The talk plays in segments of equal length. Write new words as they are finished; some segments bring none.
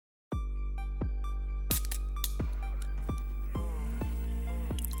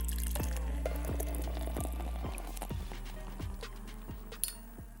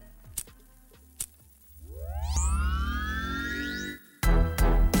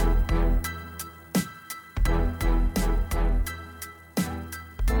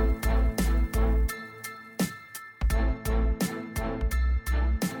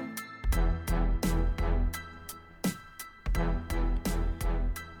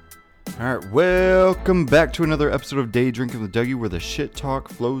All right, welcome back to another episode of Day Drinking with Dougie, where the shit talk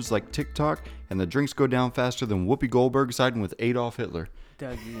flows like TikTok and the drinks go down faster than Whoopi Goldberg siding with Adolf Hitler.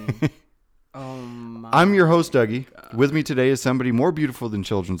 Dougie. Oh my I'm your host, Dougie. God. With me today is somebody more beautiful than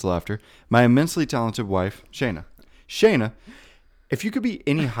children's laughter, my immensely talented wife, Shayna. Shayna, if you could be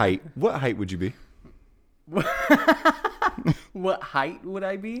any height, what height would you be? What height would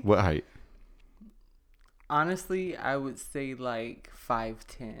I be? What height? Honestly, I would say like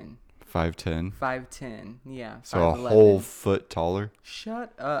 5'10". 5'10". 5'10", yeah. So 5'11". a whole foot taller?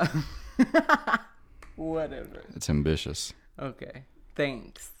 Shut up. Whatever. It's ambitious. Okay.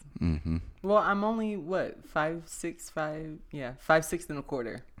 Thanks. Mm-hmm. Well, I'm only, 5'6", 5'6" and a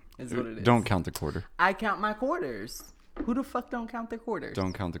quarter is what it is. Don't count the quarter. I count my quarters. Who the fuck don't count their quarters?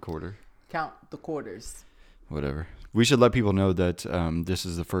 Don't count the quarter. Count the quarters. Whatever. We should let people know that this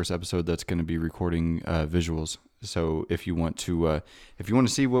is the first episode that's going to be recording visuals. So if you want to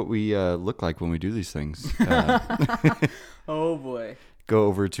see what we look like when we do these things, Oh boy. go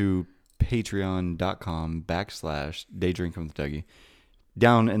over to patreon.com/daydrinking with Dougie.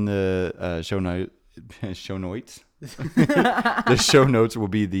 Down in the show notes, the show notes will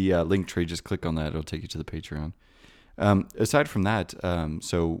be the link tree. Just click on that; it'll take you to the Patreon. Aside from that,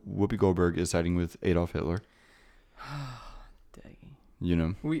 so Whoopi Goldberg is siding with Adolf Hitler. Dang. You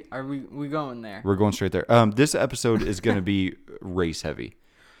know, We going there? we're going straight there. This episode is going to be race heavy.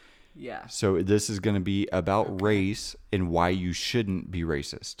 Yeah. So this is going to be about race and why you shouldn't be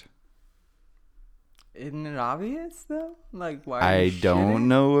racist. Isn't it obvious though? Like why? I you don't shouldn't?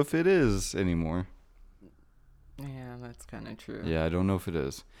 know if it is anymore. Yeah, that's kind of true. Yeah, I don't know if it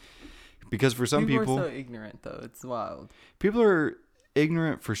is. Because for some people are so ignorant though. It's wild. people are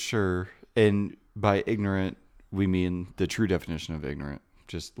ignorant for sure. And by ignorant, we mean the true definition of ignorant.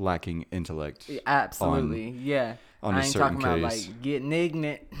 Just lacking intellect. Yeah, absolutely. Yeah. on a I ain't certain talking about case. like getting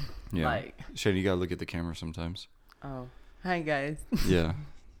ignorant. Yeah. Like, Shane, you got to look at the camera sometimes. oh, hi guys. Yeah.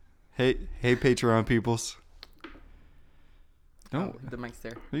 Hey, Patreon peoples. Oh, Don't. the mic's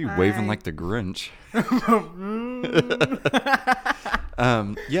there. Are you waving Hi. like the Grinch?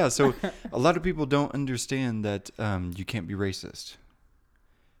 Yeah, so a lot of people don't understand that you can't be racist.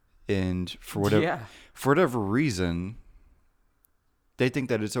 And for whatever reason, they think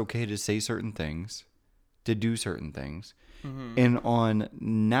that it's okay to say certain things, to do certain things, and on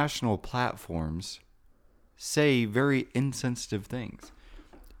national platforms say very insensitive things.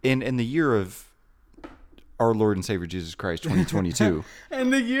 And in the year of our Lord and Savior Jesus Christ, 2022.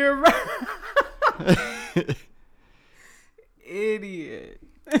 And the year. Idiot.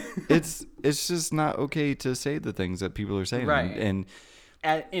 it's just not okay to say the things that people are saying. Right. And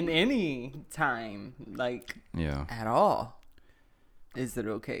In any time, like yeah. at all, is it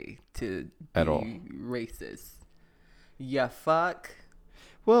okay to At be all. racist? Yeah, fuck.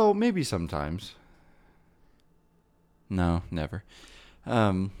 Well, maybe sometimes. No, never.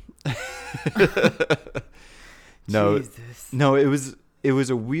 No. Jesus. No, it was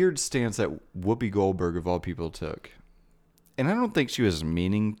a weird stance that Whoopi Goldberg of all people took. And I don't think she was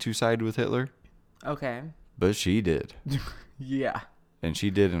meaning to side with Hitler, Okay. but she did. Yeah. And she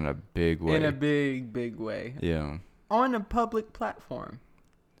did in a big way. In a big, big way. Yeah. On a public platform.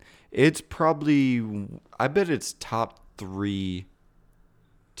 It's probably, I bet it's top 3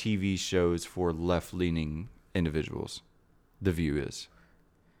 TV shows for left-leaning individuals. The View is.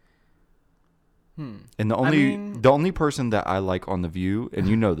 And the only person that I like on The View, and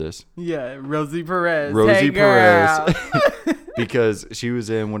you know this. Yeah, Rosie Perez. Rosie Hey, Perez. girl. Because she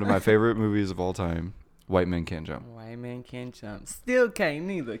was in one of my favorite movies of all time, White Men Can't Jump. White man can't jump. Still can't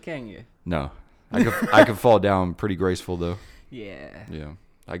neither, can you? No. I could fall down pretty graceful, though. Yeah. Yeah.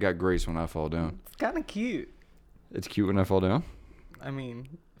 I got grace when I fall down. It's kind of cute. It's cute when I fall down? I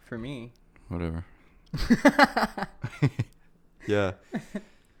mean, for me. Whatever. Yeah.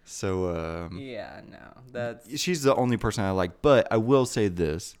 So, Yeah, no. That's... she's the only person I like. But I will say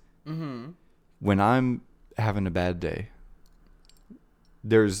this. Mm-hmm. When I'm having a bad day,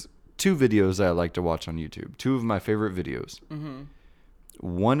 there's 2 videos that I like to watch on YouTube. 2 of my favorite videos. Mm-hmm.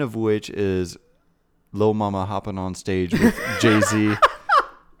 One of which is Lil Mama hopping on stage with Jay-Z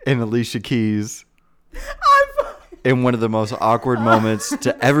and Alicia Keys in one of the most awkward moments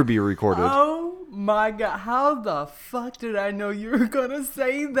to ever be recorded. Oh my God. How the fuck did I know you were going to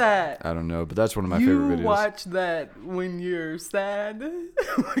say that? I don't know, but that's one of my favorite videos. You watch that when you're sad,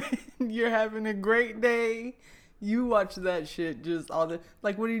 when you're having a great day. You watch that shit just all the...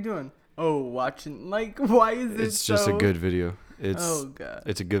 Like, what are you doing? Oh, watching... Like, why is it It's just a good video. Oh, God.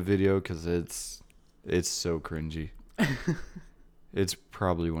 It's a good video because it's so cringy. It's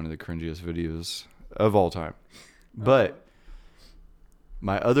probably one of the cringiest videos of all time. But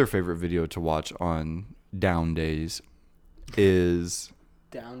My other favorite video to watch on down days is...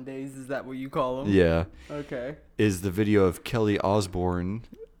 Down days? Is that what you call them? Yeah. Okay. Is the video of Kelly Osbourne.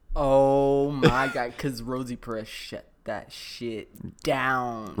 Oh, my God. Because Rosie Perez shut that shit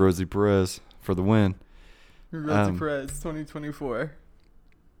down. Rosie Perez for the win. Rosie Perez, 2024.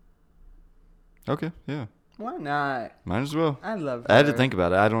 Okay, yeah. Why not? Might as well. I love her. I had to think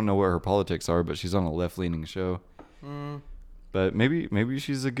about it. I don't know what her politics are, but she's on a left-leaning show. But maybe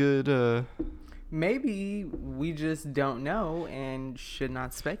she's a good... Maybe we just don't know and should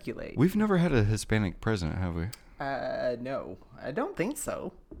not speculate. We've never had a Hispanic president, have we? No. I don't think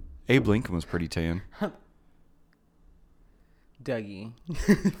so. Abe Lincoln was pretty tan. Dougie.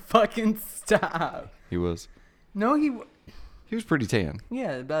 Fucking stop. He was. No, he was pretty tan.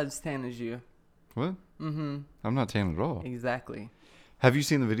 Yeah, about as tan as you. What? Mm-hmm. I'm not tan at all. Exactly. Have you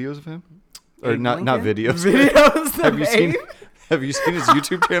seen the videos of him? Or Abe not Lincoln? videos. Videos Have of you Abe? Have you seen his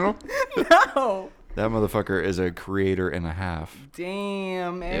YouTube channel? No. That motherfucker is a creator and a half.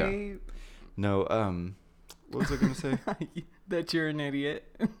 Damn, Abe. Yeah. No, what was I going to say? That you're an idiot.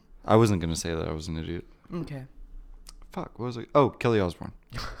 I wasn't going to say that I was an idiot. Okay. Fuck, what was it? Oh, Kelly Osbourne.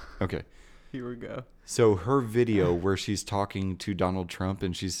 Okay. Here we go. So her video where she's talking to Donald Trump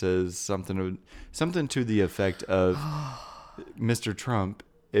and she says something to the effect of, Mr. Trump,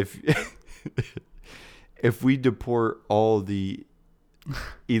 if we deport all the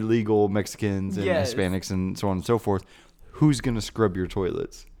illegal Mexicans and Hispanics and so on and so forth, who's going to scrub your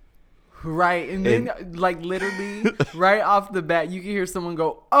toilets? Right. And then, like, literally, right off the bat, you can hear someone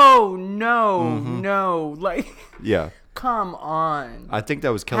go, oh, no, no. Like, yeah. Come on. I think that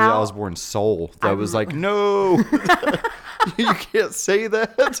was Kelly Osbourne's soul that was like, no, you can't say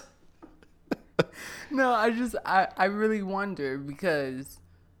that. No, I really wonder because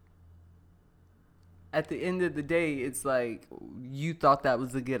at the end of the day, it's like you thought that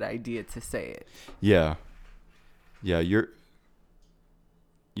was a good idea to say it. Yeah. Yeah, your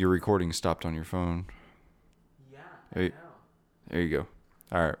recording stopped on your phone. Yeah, I know. There you go.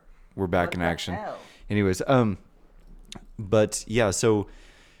 All right, we're back in action. Hell? Anyways, but yeah, so,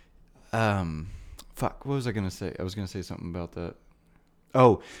 fuck, what was I gonna say? I was gonna say something about that.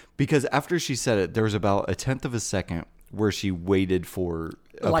 Oh, because after she said it, there was about a tenth of a second where she waited for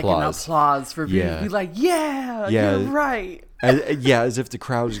applause. Like an applause for people to be like, yeah, you're right. As if the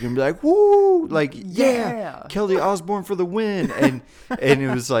crowd was going to be like, woo, like, yeah, Kelly Osbourne for the win. And it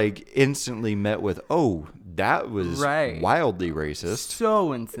was like instantly met with, oh, that was wildly racist.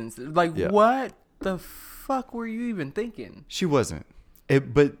 So insensitive. Like, what the fuck were you even thinking? She wasn't.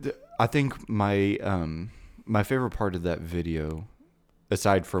 But I think my favorite part of that video,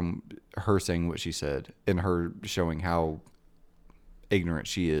 aside from her saying what she said and her showing how ignorant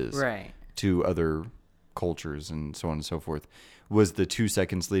she is to other cultures and so on and so forth, was the 2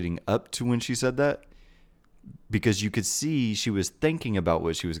 seconds leading up to when she said that, because you could see she was thinking about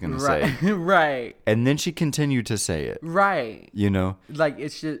what she was going to say. Right. And then she continued to say it. Right. You know? Like,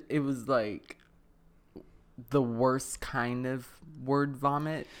 it was like the worst kind of word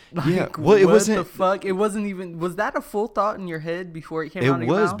vomit. Like, yeah. Well, it wasn't. What the fuck? It wasn't even. Was that a full thought in your head before it came out of your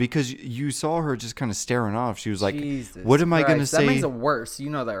mouth? It was, because you saw her just kind of staring off. She was like, Jesus what am I going to say? That makes it worse. You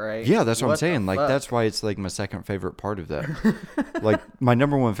know that, right? Yeah, that's what I'm saying. Like, that's why it's like my second favorite part of that. Like, my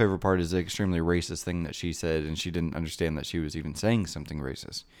number one favorite part is the extremely racist thing that she said, and she didn't understand that she was even saying something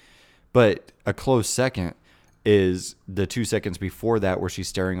racist. But a close second is the 2 seconds before that where she's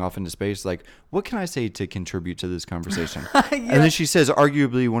staring off into space like, what can I say to contribute to this conversation? And then she says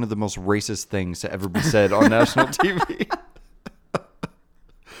arguably one of the most racist things to ever be said on national TV.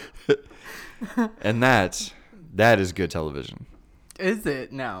 And that is good television. Is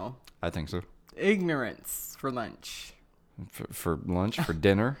it? No. I think so. Ignorance for lunch. For lunch, for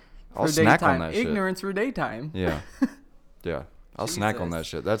dinner. I'll snack on that shit. Ignorance for daytime. Yeah. Yeah. I'll snack on that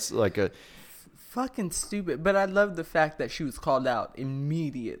shit. That's like a... Fucking stupid. But I love the fact that she was called out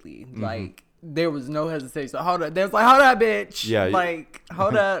immediately. Like, there was no hesitation. Hold up. There's like, hold up, bitch. Yeah. Like,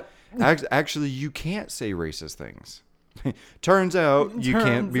 hold up. Actually, you can't say racist things. Turns out you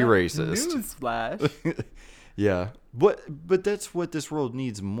can't be racist. Newsflash. Yeah. But that's what this world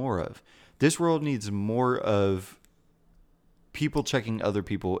needs more of. This world needs more of people checking other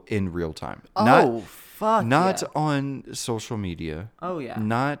people in real time. Not on social media. Oh, yeah.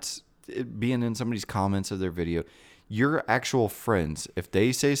 Not being in somebody's comments of their video. Your actual friends, if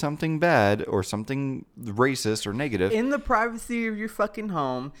they say something bad or something racist or negative, in the privacy of your fucking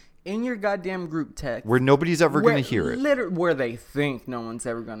home, in your goddamn group text where nobody's ever going to hear it. Where they think no one's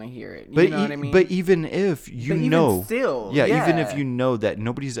ever going to hear it. But You know what I mean? But even if you know, still, even if you know that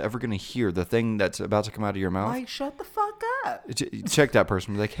nobody's ever going to hear the thing that's about to come out of your mouth, like, shut the fuck up. Check that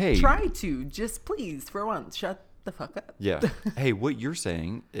person. Be like, hey, try to just please for once shut the fuck up. Yeah. Hey, what you're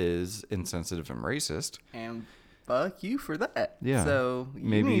saying is insensitive and racist. And fuck you for that. Yeah. So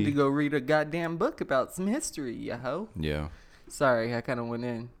you need to go read a goddamn book about some history, you hoe. Yeah. Sorry, I kind of went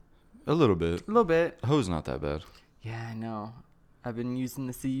in. A little bit. A little bit. Ho's not that bad. Yeah, I know. I've been using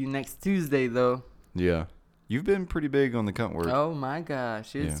the see you next Tuesday, though. Yeah. You've been pretty big on the cunt word. Oh, my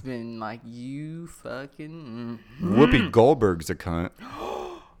gosh. It's been like you fucking... Whoopi Goldberg's a cunt.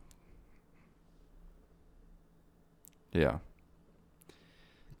 Yeah.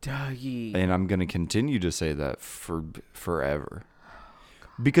 Dougie. And I'm going to continue to say that for forever.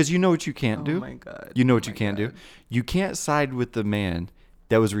 Because you know what you can't do? Oh, my God. You know what you can't do? You can't side with the man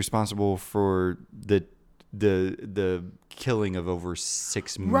that was responsible for the killing of over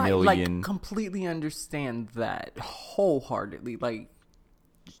 6 million. Like, completely understand that wholeheartedly. Like,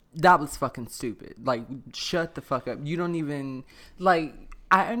 that was fucking stupid. Like, shut the fuck up. You don't even... Like,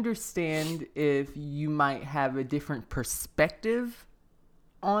 I understand if you might have a different perspective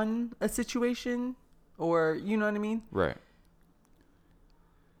on a situation, or, you know what I mean? Right.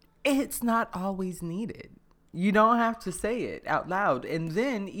 It's not always needed. You don't have to say it out loud. And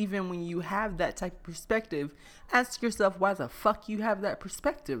then, even when you have that type of perspective, ask yourself why the fuck you have that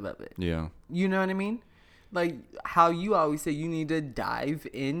perspective of it. Yeah. You know what I mean? Like how you always say you need to dive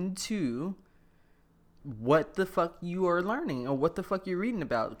into what the fuck you are learning or what the fuck you're reading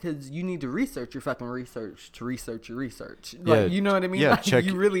about, because you need to research your fucking research to research your research. Like, you know what I mean? Yeah, like,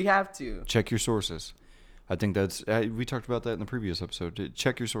 you really have to. Check your sources. I think that's we talked about that in the previous episode.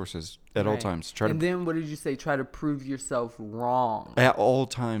 Check your sources at all times. Then what did you say? Try to prove yourself wrong. At all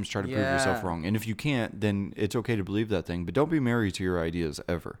times, try to prove yourself wrong. And if you can't, then it's okay to believe that thing. But don't be married to your ideas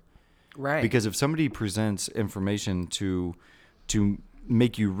ever. Right. Because if somebody presents information to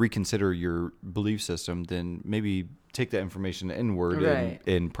make you reconsider your belief system, then maybe take that information inward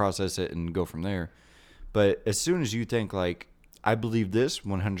and process it and go from there. But as soon as you think like, I believe this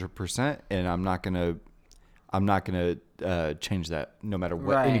 100%, and I'm not gonna change that no matter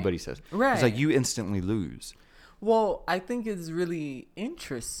what anybody says. Right. It's like you instantly lose. Well, I think it's really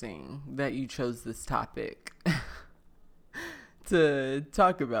interesting that you chose this topic to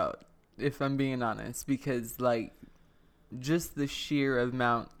talk about, if I'm being honest, because like just the sheer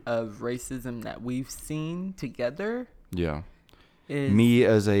amount of racism that we've seen together. Yeah. Me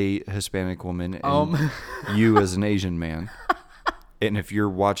as a Hispanic woman and you as an Asian man. And if you're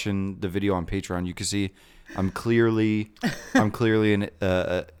watching the video on Patreon, you can see I'm clearly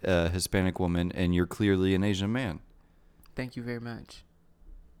a Hispanic woman, and you're clearly an Asian man. Thank you very much.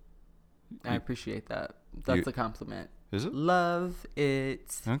 I appreciate that. That's a compliment. Is it? Love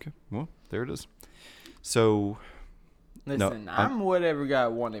it. Okay. Well, there it is. So, listen, I'm whatever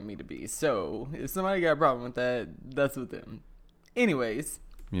God wanted me to be. So if somebody got a problem with that, that's with them. Anyways.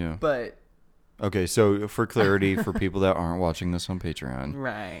 Yeah. But. Okay, so for clarity, for people that aren't watching this on Patreon,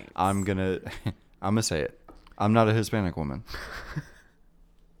 right? I'm gonna say it. I'm not a Hispanic woman,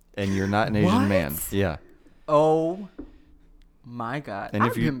 and you're not an Asian man. Yeah. Oh my God! And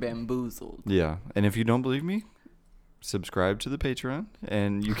I've been bamboozled. Yeah, and if you don't believe me, subscribe to the Patreon,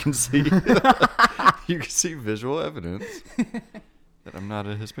 and you can see visual evidence that I'm not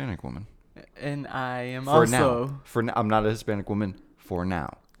a Hispanic woman. And I am for now. I'm not a Hispanic woman for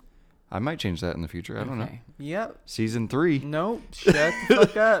now. I might change that in the future. I don't know. Yep. Season 3. Nope. Shut the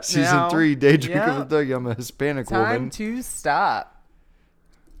fuck up. Season 3, Day Drink of the Day. I'm a Hispanic woman. Time to stop.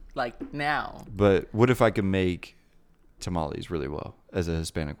 Like now. But what if I could make tamales really well as a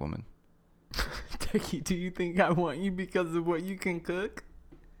Hispanic woman? Turkey, do you think I want you because of what you can cook?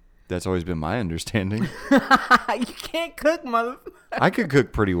 That's always been my understanding. You can't cook, motherfucker. I could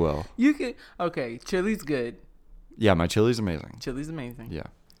cook pretty well. You can. Okay, chili's good. Yeah, my chili's amazing. Chili's amazing. Yeah.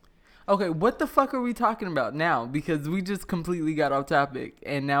 Okay, what the fuck are we talking about now? Because we just completely got off topic,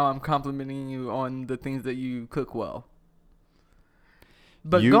 and now I'm complimenting you on the things that you cook well.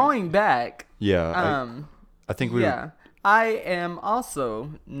 But going back, I think we. Yeah, I am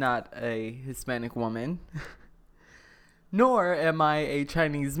also not a Hispanic woman, nor am I a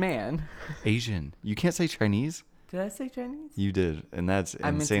Chinese man. Asian. You can't say Chinese. Did I say Chinese? You did, and that's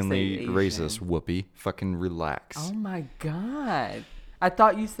insanely racist. Whoopi, fucking relax. Oh my God. I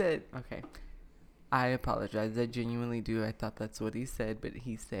thought you said, okay, I apologize. I genuinely do. I thought that's what he said, but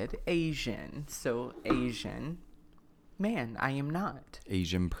he said Asian. So Asian. Man, I am not.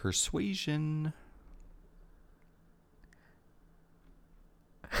 Asian persuasion.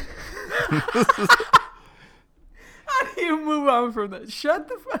 How do you move on from that? Shut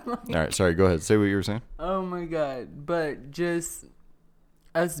the fuck up. All right, sorry. Go ahead. Say what you were saying. Oh my God. But just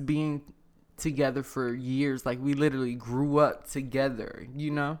us being together for years, like we literally grew up together,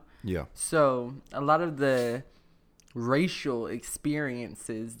 you know? Yeah. So a lot of the racial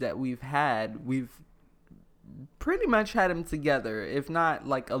experiences that we've pretty much had them together, if not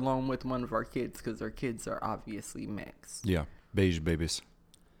like along with one of our kids, because our kids are obviously mixed. Yeah. Beige babies.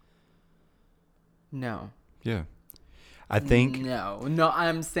 No. Yeah. I think. No,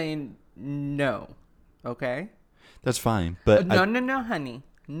 I'm saying no. Okay? That's fine. But no, honey.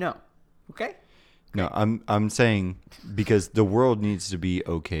 No. Okay? No, I'm saying because the world needs to be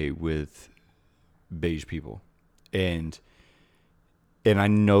okay with beige people. And I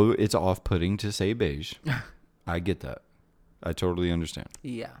know it's off-putting to say beige. I get that. I totally understand.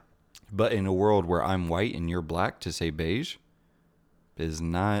 Yeah. But in a world where I'm white and you're black, to say beige is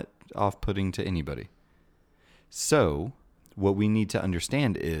not off-putting to anybody. So, what we need to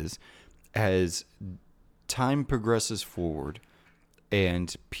understand is as time progresses forward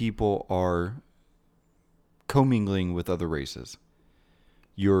and people are commingling with other races,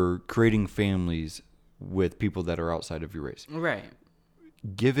 you're creating families with people that are outside of your race. Right.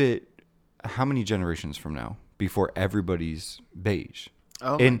 Give it how many generations from now before everybody's beige?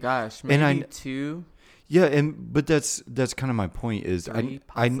 Oh my gosh, maybe 2. Yeah, but that's kind of my point. Is 3,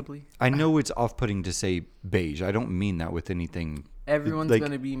 possibly. I know it's off-putting to say beige. I don't mean that with anything. Everyone's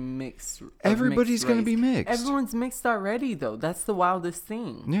gonna be mixed. Everybody's gonna be mixed. Everyone's mixed already, though. That's the wildest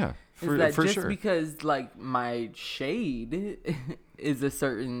thing. Yeah, for just sure. Because like my shade is a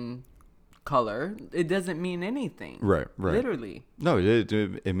certain color, it doesn't mean anything. Right. Literally. No,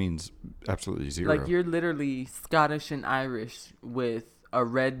 it means absolutely zero. Like you're literally Scottish and Irish with a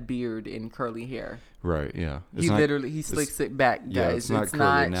red beard and curly hair. Right. Yeah. He slicks it back, guys. Yeah, it's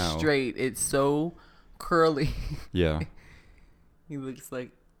not straight. It's so curly. Yeah. He looks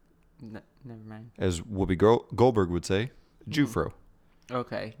like. Never mind. As Whoopi Goldberg would say, Jufro.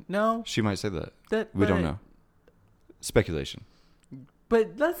 Okay. No. She might say that. We don't know. Speculation.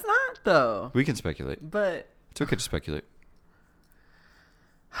 But that's not, though. We can speculate. But it's okay to speculate.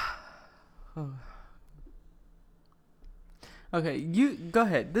 Okay, you go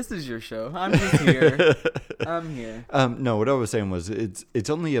ahead. This is your show. I'm just here. I'm here. No, what I was saying was it's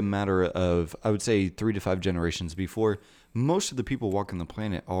only a matter of, I would say, 3 to 5 generations before most of the people walking the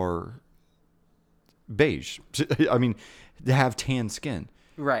planet are beige. I mean, they have tan skin.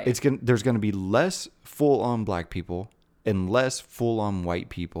 Right. There's going to be less full-on black people and less full-on white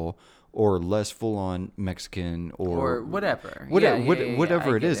people, or less full-on Mexican, or whatever.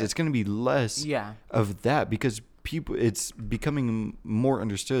 Whatever it is, it's going to be less of that, because people, it's becoming more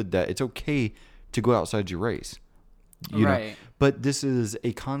understood that it's okay to go outside your race. You know? But this is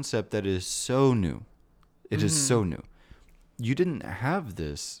a concept that is so new. It is so new. You didn't have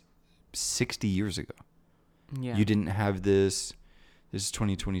this 60 years ago. Yeah. You didn't have this. This is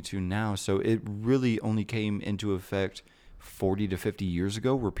 2022 now, so it really only came into effect 40 to 50 years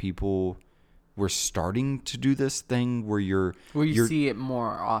ago, where people were starting to do this thing where you see it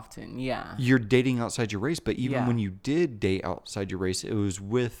more often. Yeah. You're dating outside your race, but even when you did date outside your race, it was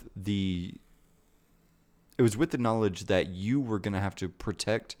with the knowledge that you were going to have to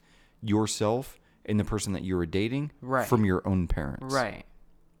protect yourself and the person that you were dating from your own parents. Right.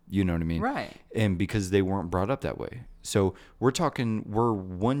 You know what I mean? Right. And because they weren't brought up that way. So we're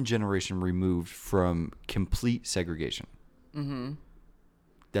one generation removed from complete segregation. Mm-hmm.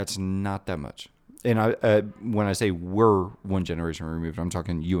 That's not that much. And when I say we're one generation removed, I'm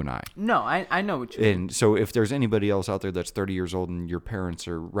talking you and I. No, I know what you mean. And so if there's anybody else out there that's 30 years old and your parents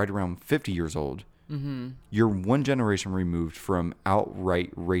are right around 50 years old, you're one generation removed from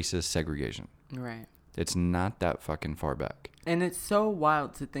outright racist segregation. Right. It's not that fucking far back. And it's so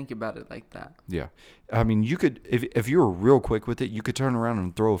wild to think about it like that. Yeah. I mean, you could, if you were real quick with it, you could turn around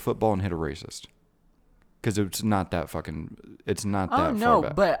and throw a football and hit a racist. Because it's not that far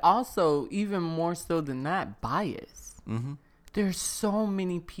back. But also, even more so than that, bias. Mm-hmm. There's so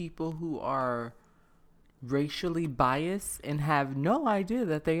many people who are racially biased and have no idea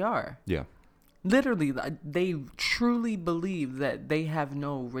that they are. Yeah. Literally, they truly believe that they have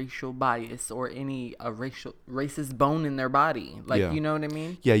no racial bias or any racist bone in their body. You know what I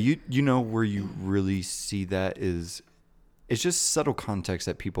mean? Yeah, you know where you really see that is, it's just subtle context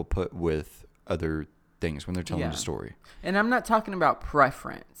that people put with other things when they're telling a story. And I'm not talking about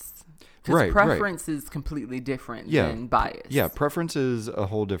preference. Because preference is completely different than bias. Yeah, preference is a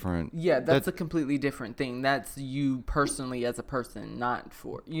whole different... Yeah, that's a completely different thing. That's you personally as a person, not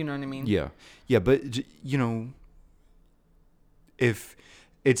for... You know what I mean? Yeah. Yeah, but, you know, if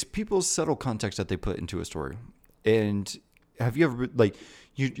it's people's subtle context that they put into a story. And have you ever, like,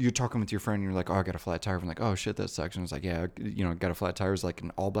 you're talking with your friend and you're like, oh, I got a flat tire. I'm like, oh shit, that sucks. And it's like, yeah, got a flat tire. It's like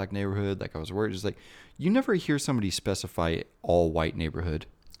an all black neighborhood. Like I was worried. It's like, you never hear somebody specify all white neighborhood.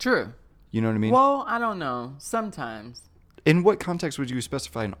 True. You know what I mean? Well, I don't know. Sometimes. In what context would you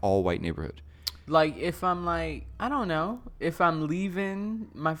specify an all white neighborhood? Like if I'm like, I don't know, if I'm leaving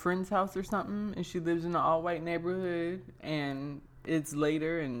my friend's house or something and she lives in an all white neighborhood and it's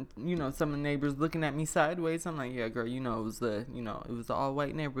later and some of the neighbors looking at me sideways, I'm like, yeah, girl, it was the all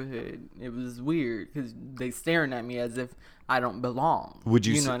white neighborhood. It was weird because they staring at me as if I don't belong. Would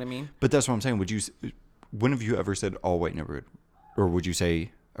you know what I mean? But that's what I'm saying. When have you ever said all white neighborhood, or would you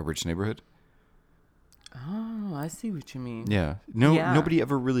say a rich neighborhood? Oh, I see what you mean. Yeah. Nobody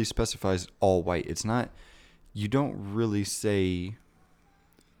ever really specifies all white. It's not. You don't really say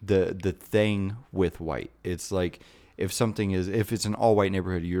the thing with white. It's like. If it's an all white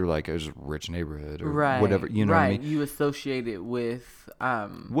neighborhood, you're like a rich neighborhood or whatever, you know what I mean? You associate it with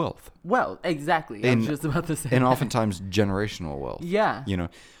wealth. Well, exactly. I was just about to say and that. Oftentimes generational wealth. Yeah.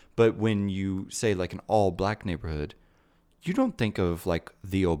 But when you say like an all black neighborhood, you don't think of like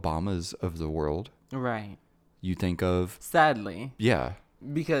the Obamas of the world. Right. You think of, sadly. Yeah.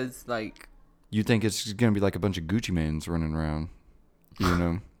 Because like you think it's going to be like a bunch of Gucci manes running around,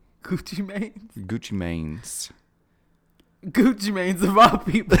 Gucci manes? Gucci manes. Gucci manes of all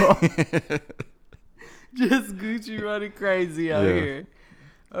people. Just Gucci running crazy out here.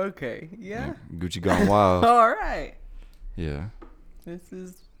 Okay. Yeah. Gucci gone wild. All right. Yeah. This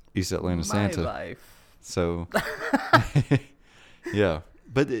is East Atlanta my Santa. life. So, yeah.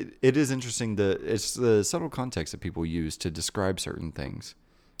 But it is interesting it's the subtle context that people use to describe certain things.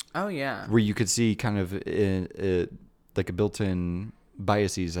 Oh, yeah. Where you could see kind of like a built-in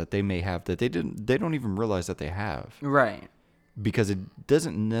biases that they may have that they don't even realize that they have. Right. Because it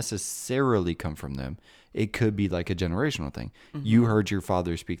doesn't necessarily come from them. It could be like a generational thing. Mm-hmm. You heard your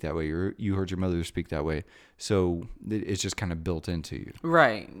father speak that way, or you heard your mother speak that way. So it's just kind of built into you.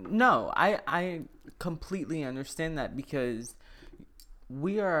 Right. No, I completely understand that because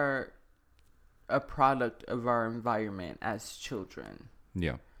we are a product of our environment as children.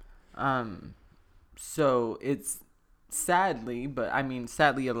 Yeah. So it's sadly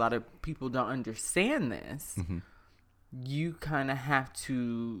a lot of people don't understand this. Mm-hmm. You kind of have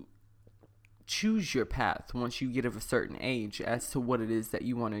to choose your path once you get of a certain age as to what it is that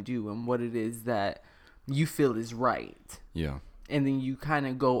you want to do and what it is that you feel is right. Yeah. And then you kind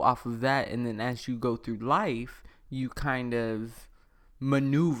of go off of that. And then as you go through life, you kind of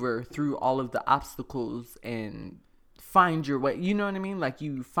maneuver through all of the obstacles and find your way. You know what I mean? Like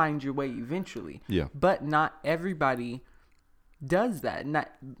you find your way eventually. Yeah. But not everybody does that.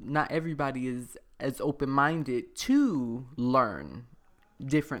 Not everybody is as open-minded to learn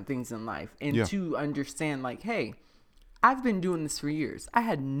different things in life and to understand like, hey, I've been doing this for years. I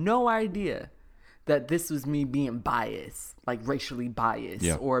had no idea that this was me being biased, like racially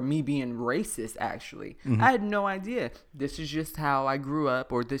biased, or me being racist, actually. Mm-hmm. I had no idea. This is just how I grew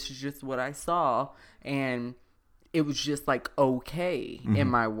up, or this is just what I saw, and it was just like okay in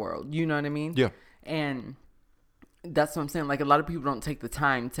my world. You know what I mean? Yeah. And that's what I'm saying. Like a lot of people don't take the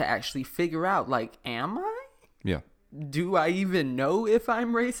time to actually figure out, like, am I? Yeah. Do I even know if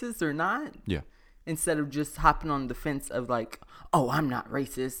I'm racist or not? Yeah. Instead of just hopping on the fence of like, oh, I'm not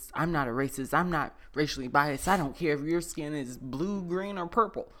racist. I'm not a racist. I'm not racially biased. I don't care if your skin is blue, green, or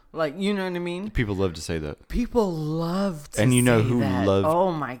purple. Like, you know what I mean? People love to say that. People love to say that. And you know who loves?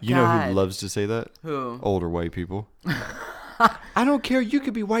 Oh my God. You know who loves to say that? Who? Older white people. I don't care. You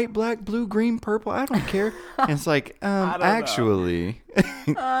could be white, black, blue, green, purple. I don't care. And it's like, actually.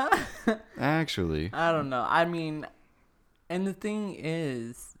 Actually. I don't know. I mean, and the thing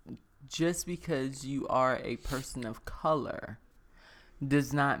is, just because you are a person of color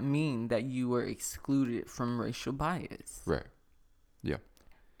does not mean that you were excluded from racial bias. Right. Yeah.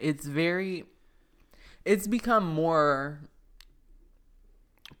 It's become more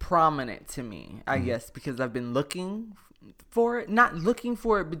prominent to me, I guess, because I've been looking for it. Not looking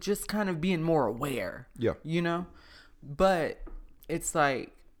for it, but just kind of being more aware. Yeah. You know? But it's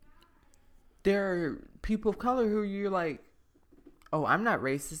like, there are people of color who you're like, oh, I'm not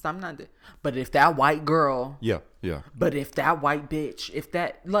racist. I'm not. But if that white girl. Yeah. Yeah. But if that white bitch. If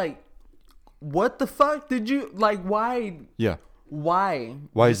that. Like, what the fuck did you. Like, why. Yeah. Why?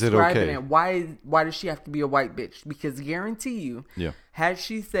 Why is it okay? Why does she have to be a white bitch? Because guarantee you. Yeah. Had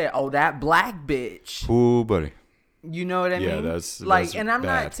she said, oh, that black bitch. Ooh, buddy. You know what I mean? Yeah, that's like, and I'm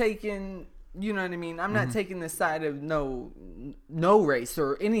bad. not taking You know what I mean? I'm not taking the side of no race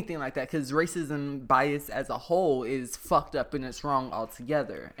or anything like that, because racism bias as a whole is fucked up and it's wrong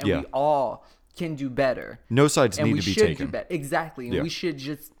altogether. And we all can do better. No sides need to be taken. Do better. Exactly. And we should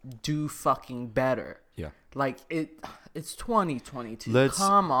just do fucking better. Yeah. Like it's 2022.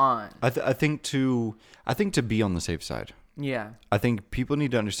 Come on. I think to be on the safe side. Yeah. I think people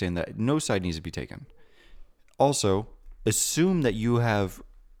need to understand that no side needs to be taken. Also, assume that you have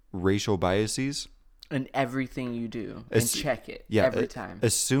racial biases in everything you do, and check it every time.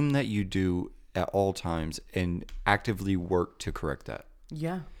 Assume that you do at all times and actively work to correct that.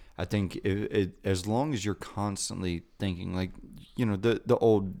 Yeah. I think as long as you're constantly thinking, like, you know, the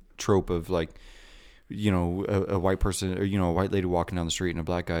old trope of, like, you know, a white person, or, you know, a white lady walking down the street and a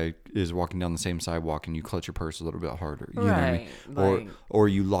black guy is walking down the same sidewalk, and you clutch your purse a little bit harder. You know what I mean? Or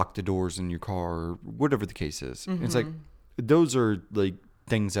you lock the doors in your car, or whatever the case is. Mm-hmm. It's like, those are like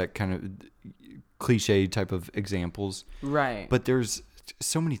things that kind of cliche type of examples. Right. But there's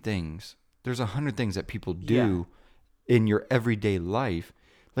so many things. There's 100 things that people do in your everyday life.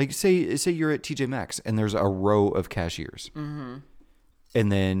 Like, say you're at TJ Maxx and there's a row of cashiers. Mm-hmm.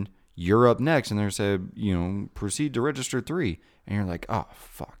 And then you're up next and there's proceed to register 3. And you're like, oh,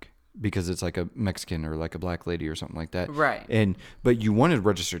 fuck. Because it's like a Mexican or like a black lady or something like that. Right. But you wanted to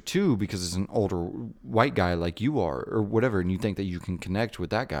register 2 because it's an older white guy like you are, or whatever. And you think that you can connect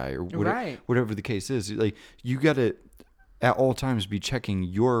with that guy, or whatever the case is. Like, you got to at all times be checking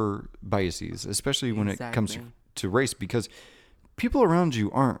your biases, especially when it comes to race, because people around you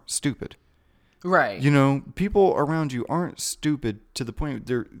aren't stupid. Right. You know, people around you aren't stupid to the point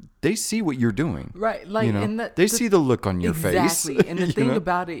they see what you're doing. Right. Like, you know, they see the look on your face. Exactly. And the thing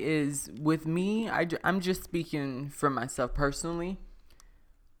about it is, with me, I'm just speaking for myself personally.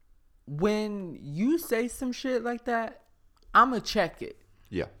 When you say some shit like that, I'm going to check it.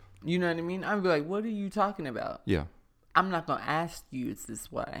 Yeah. You know what I mean? I'm like, what are you talking about? Yeah. I'm not going to ask you it's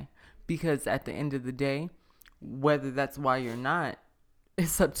this way. Because at the end of the day, whether that's why you're not,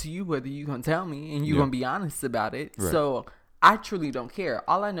 it's up to you whether you're going to tell me and you're going to be honest about it. Right. So I truly don't care.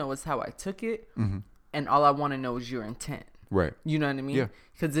 All I know is how I took it. Mm-hmm. And all I want to know is your intent. Right. You know what I mean? Yeah.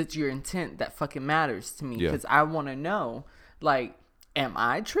 Because it's your intent that fucking matters to me. Because I want to know, like, am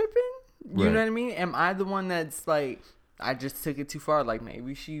I tripping? You know what I mean? Am I the one that's like, I just took it too far? Like,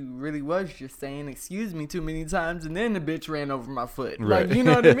 maybe she really was just saying excuse me too many times and then the bitch ran over my foot. Right. Like, you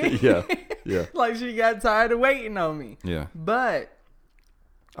know what I mean? Yeah. Like, she got tired of waiting on me. Yeah. But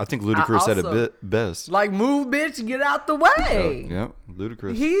I think Ludacris said it best. Like, move, bitch, get out the way. Yeah,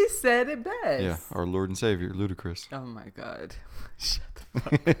 Ludacris. He said it best. Yeah, our Lord and Savior, Ludacris. Oh, my God. Shut the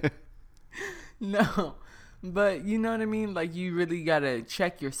fuck up. No. But you know what I mean? Like, you really got to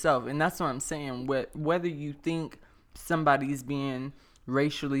check yourself. And that's what I'm saying. Whether you think somebody's being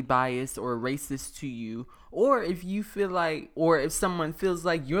racially biased or racist to you, or if you feel like, or if someone feels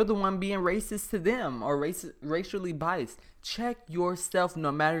like you're the one being racist to them or racially biased, check yourself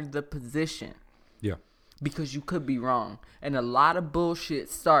no matter the position. Yeah. Because you could be wrong. And a lot of bullshit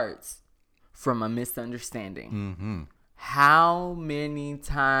starts from a misunderstanding. Mm-hmm. How many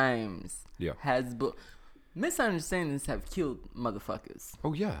times has misunderstandings have killed motherfuckers?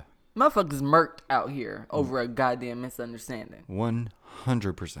 Oh, yeah. Motherfuckers murked out here over a goddamn misunderstanding.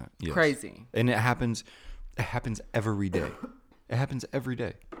 100%. Yes. Crazy. And it happens every day. It happens every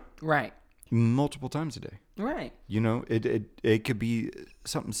day. Right. Multiple times a day. Right. You know, it could be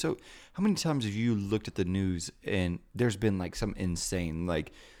something. So how many times have you looked at the news and there's been like some insane,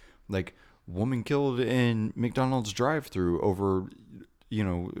 like woman killed in McDonald's drive-thru over, you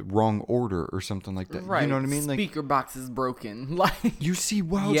know, wrong order or something like that. Right. You know what I mean? Speaker box is broken. Like, you see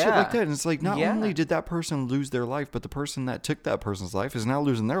wild shit like that. And it's like, not only did that person lose their life, but the person that took that person's life is now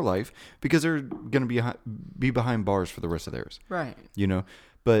losing their life because they're going to be behind bars for the rest of theirs. Right. You know?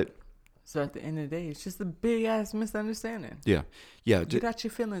 But so at the end of the day, it's just a big ass misunderstanding. Yeah. Yeah. Get out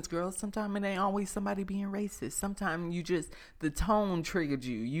your feelings, girl. Sometimes it ain't always somebody being racist. Sometimes the tone triggered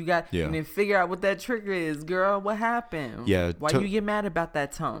you. You got, and then figure out what that trigger is, girl. What happened? Yeah. Why you get mad about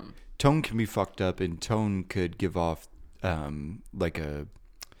that tone? Tone can be fucked up, and tone could give off like an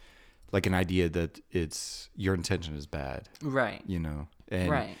idea that your intention is bad. Right. You know?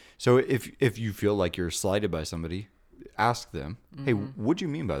 And so if you feel like you're slighted by somebody, ask them, hey, what do you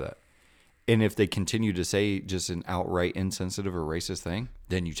mean by that? And if they continue to say just an outright insensitive or racist thing,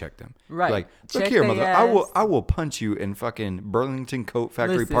 then you check them. Right. Like, look here, mother, I will punch you in fucking Burlington Coat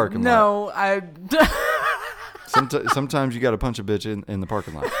Factory parking lot. Sometimes you got to punch a bitch in the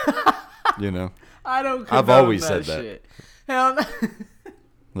parking lot. You know? I don't. I've always said that. Shit. Hell no.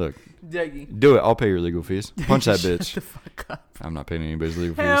 Look. Dougie. Do it. I'll pay your legal fees. Punch that bitch. Shut the fuck up. I'm not paying anybody's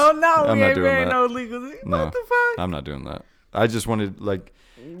legal fees. Hell no. I'm We not ain't doing paying that. no legal fees. No, what the fuck? I'm not doing that. I just wanted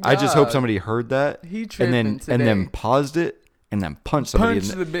I just hope somebody heard that He and then paused it and then punched somebody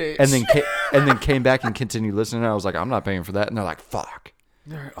the bitch. and then came back and continued listening. I was like, I'm not paying for that, and they're like, fuck.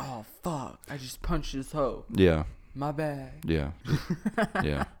 They're like, oh fuck! I just punched this hoe. Yeah. My bad. Yeah.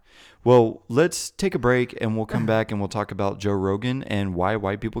 Yeah. Well, let's take a break and we'll come back and we'll talk about Joe Rogan and why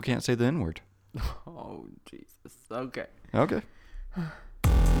white people can't say the N-word. Oh Jesus. Okay. Okay.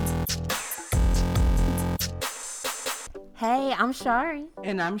 Hey, I'm Shari.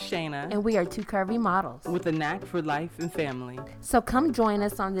 And I'm Shayna. And we are two curvy models with a knack for life and family. So come join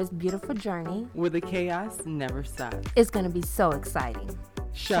us on this beautiful journey where the chaos never stops. It's going to be so exciting.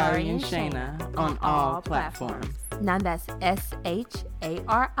 Shari and Shayna on all platforms. Now that's SHARI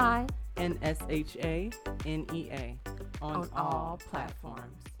and SHANEA on all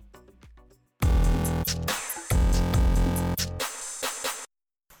platforms.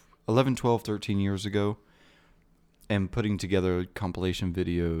 11, 12, 13 years ago, and putting together compilation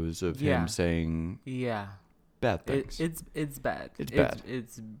videos of him saying bad things. It's bad. It's bad.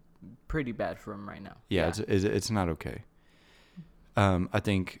 It's pretty bad for him right now. Yeah. It's not okay. I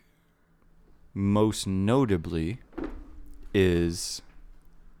think most notably is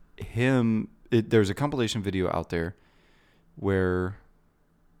him. There's a compilation video out there where.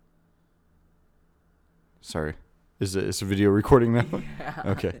 Sorry, is a video recording now? Yeah.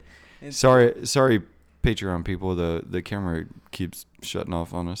 Okay. Sorry, Patreon people. The camera keeps shutting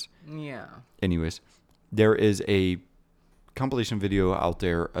off on us. Yeah. Anyways, there is a compilation video out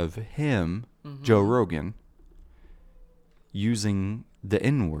there of him, Joe Rogan, using the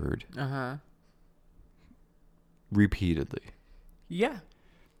N-word repeatedly. Yeah.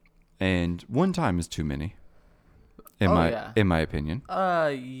 And one time is too many. In my opinion.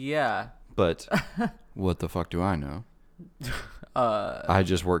 Yeah. But what the fuck do I know? I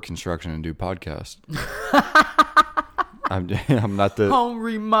just work construction and do podcasts. I'm not the home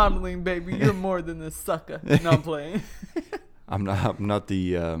remodeling, baby. You're more than a sucker. No, I'm playing. I'm not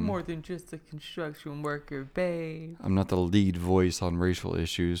the more than just a construction worker, babe. I'm not the lead voice on racial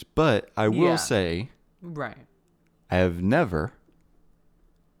issues, but I will say, right, I have never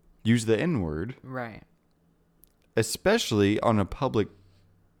used the N-word, right, especially on a public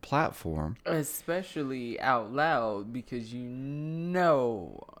platform, especially out loud, because you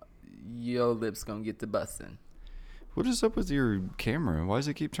know your lips gonna get to busting. What is up with your camera? Why does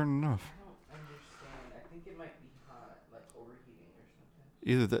it keep turning off? I don't understand. I think it might be hot, like overheating or something.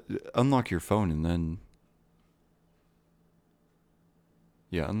 Either that, unlock your phone and then.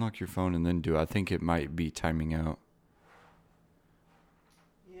 Yeah, unlock your phone and then do it. I think it might be timing out.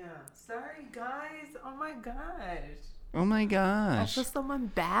 Yeah. Sorry, guys. Oh my gosh. Oh my I gosh. feel so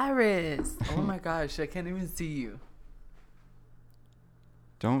embarrassed. Oh my gosh. I can't even see you.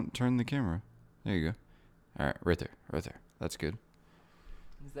 Don't turn the camera. There you go. All right, right there. That's good.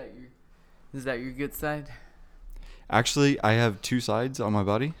 Is that your good side? Actually, I have two sides on my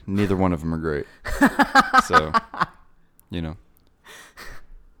body. Neither one of them are great. So, you know.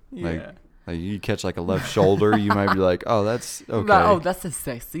 Yeah. Like you catch like a left shoulder, you might be like, "Oh, that's okay. Oh, that's a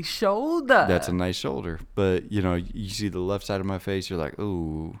sexy shoulder. That's a nice shoulder." But, you know, you see the left side of my face, you're like,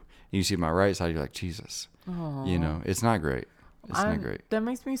 "Ooh." You see my right side, you're like, "Jesus." Aww. You know, it's not great. It's not great. That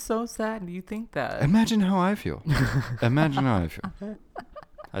makes me so sad. Do you think that? Imagine how I feel. Imagine how I feel.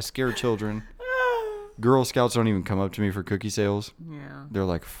 I scare children. Girl Scouts don't even come up to me for cookie sales. Yeah. They're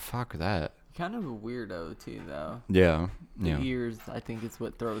like, fuck that. Kind of a weirdo, too, though. Yeah. The ears, I think, is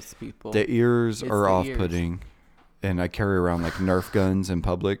what throws people. The ears are off-putting. And I carry around, like, Nerf guns in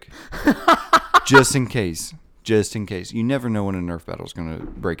public. Just in case. Just in case. You never know when a Nerf battle's going to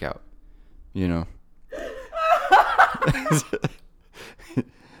break out. You know?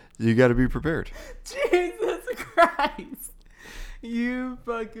 You got to be prepared. Jesus Christ. You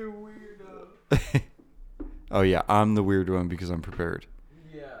fucking weirdo. Oh, yeah. I'm the weird one because I'm prepared.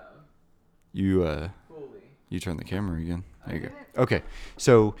 Yeah. You turn the camera again. There you go. Okay.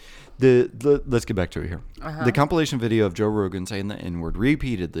 So let's get back to it here. The compilation video of Joe Rogan saying the N-word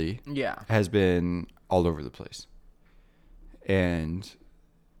repeatedly has been all over the place. And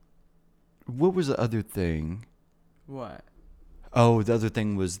what was the other thing? What? Oh, the other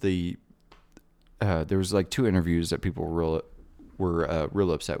thing was there was like two interviews that people were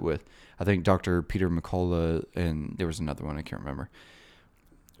real upset with. I think Dr. Peter McCullough, and there was another one I can't remember.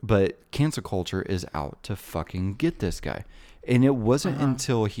 But cancel culture is out to fucking get this guy. And it wasn't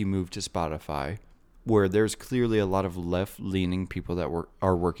until he moved to Spotify, where there's clearly a lot of left-leaning people that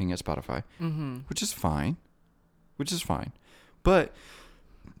are working at Spotify, which is fine. But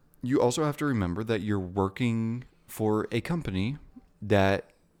you also have to remember that you're working for a company that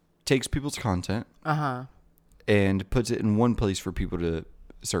takes people's content and puts it in one place for people to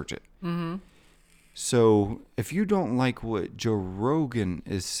search it. Mm-hmm. So if you don't like what Joe Rogan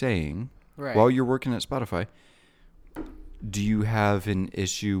is saying while you're working at Spotify, do you have an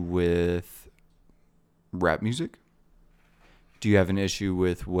issue with rap music? Do you have an issue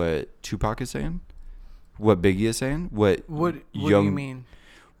with what Tupac is saying? What Biggie is saying? What do you mean?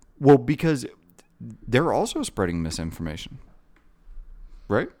 Well, because they're also spreading misinformation,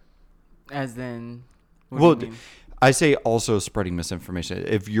 right? As in, what do you mean? I say also spreading misinformation.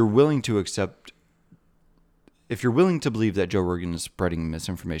 If you're willing to believe that Joe Rogan is spreading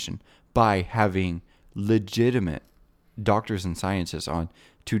misinformation by having legitimate doctors and scientists on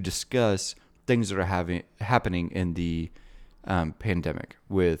to discuss things that are happening in the pandemic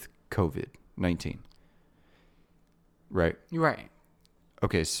with COVID-19, right? Right.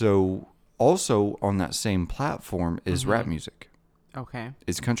 Okay, so also on that same platform is rap music. Okay.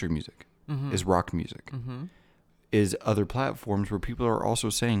 Is country music. Is rock music. Is other platforms where people are also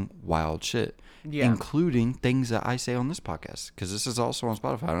saying wild shit, including things that I say on this podcast, because this is also on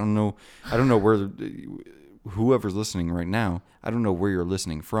Spotify. I don't know where whoever's listening right now, I don't know where you're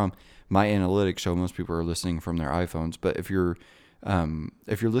listening from. My analytics show most people are listening from their iPhones, but if you're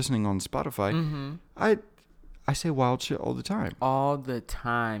listening on Spotify, I say wild shit all the time. All the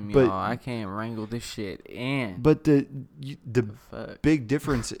time, y'all. I can't wrangle this shit in. But the big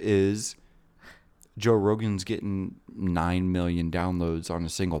difference is Joe Rogan's getting 9 million downloads on a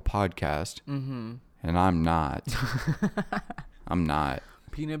single podcast, and I'm not. I'm not.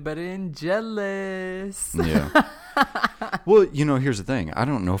 Peanut butter and jealous. Yeah. Well, here's the thing. I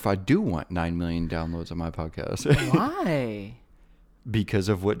don't know if I do want 9 million downloads on my podcast. Why? Because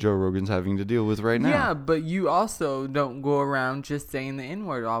of what Joe Rogan's having to deal with right now. Yeah, but you also don't go around just saying the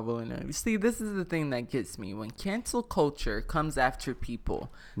N-word all willy-nilly. See, this is the thing that gets me. When cancel culture comes after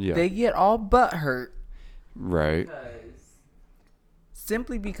people, they get all butthurt. Right.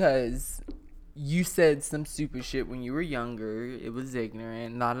 Simply because you said some stupid shit when you were younger. It was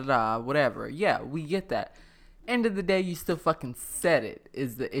ignorant, whatever. Yeah, we get that. End of the day, you still fucking said it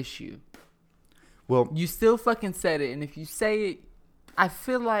is the issue. Well, you still fucking said it, and if you say it, I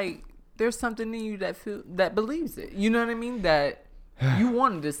feel like there's something in you that believes it. You know what I mean? That you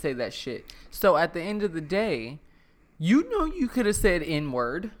wanted to say that shit. So at the end of the day, you could have said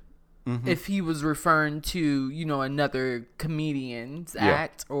N-word if he was referring to, another comedian's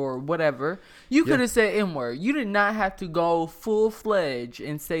act or whatever. You could have said N-word. You did not have to go full-fledged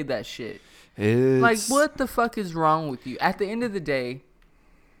and say that shit. Like, what the fuck is wrong with you? At the end of the day,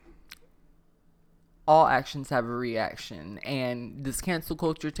 all actions have a reaction, and does cancel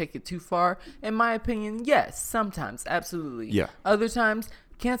culture take it too far? In my opinion, yes, sometimes, absolutely. Yeah. Other times,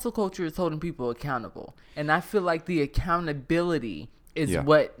 cancel culture is holding people accountable, and I feel like the accountability is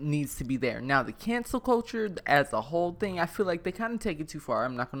what needs to be there. Now, the cancel culture as a whole thing, I feel like they kind of take it too far.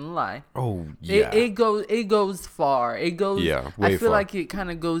 I'm not gonna lie. Oh yeah. It goes far. It goes. Yeah. I feel like it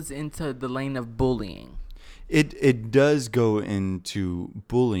kind of goes into the lane of bullying. It does go into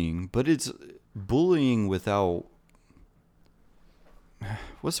bullying, but it's bullying without,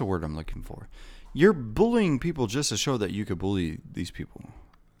 what's the word I'm looking for? You're bullying people just to show that you could bully these people.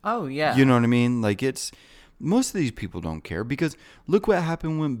 Oh yeah. You know what I mean? Like, most of these people don't care, because look what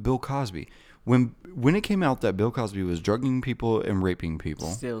happened when Bill Cosby, when it came out that Bill Cosby was drugging people and raping people.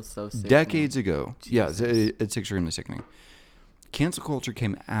 Still so sickening. Decades ago. Jesus. Yeah, it's extremely sickening. Cancel culture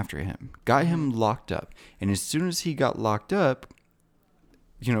came after him, got him locked up, and as soon as he got locked up,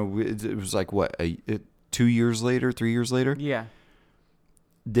 it was like, what, 2 years later, 3 years later? Yeah.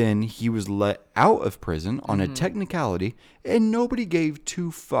 Then he was let out of prison on a technicality, and nobody gave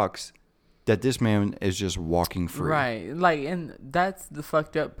two fucks that this man is just walking free. Right. Like, and that's the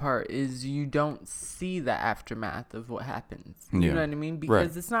fucked up part, is you don't see the aftermath of what happens. You know what I mean?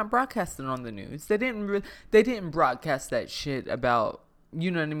 Because it's not broadcasted on the news. They didn't broadcast that shit about,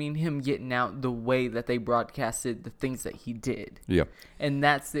 you know what I mean, him getting out the way that they broadcasted the things that he did. Yeah. And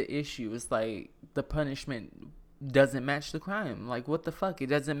that's the issue. It's like the punishment doesn't match the crime. Like, what the fuck? It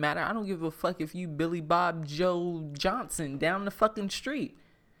doesn't matter. I don't give a fuck if you Billy Bob Joe Johnson down the fucking street.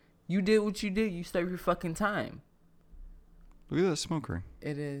 You did what you did. You served your fucking time. Look at that smoke ring.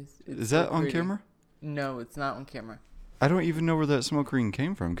 It is. Is that on camera? No, it's not on camera. I don't even know where that smoke ring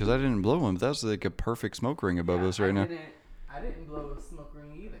came from, because I didn't blow one, but that's like a perfect smoke ring above us right now. I didn't blow a smoke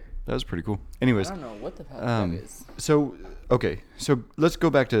ring either. That was pretty cool. Anyways. I don't know what the fuck that is. So let's go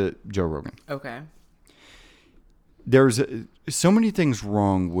back to Joe Rogan. Okay. There's so many things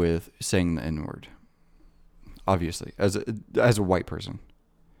wrong with saying the N-word, obviously, as a white person.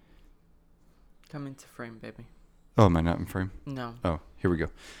 Come into frame, baby. Oh, am I not in frame? No. Oh, here we go.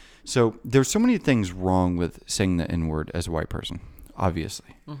 So there's so many things wrong with saying the N-word as a white person,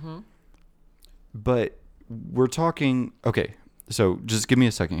 obviously. Mm-hmm. But we're talking... Okay, so just give me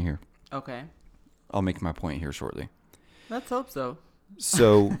a second here. Okay. I'll make my point here shortly. Let's hope so.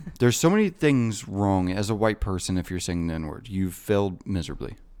 So there's so many things wrong as a white person if you're saying the N-word. You've failed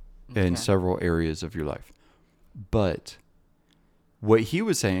miserably in several areas of your life. But what he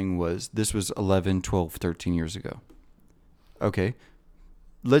was saying was this was 11, 12, 13 years ago. Okay.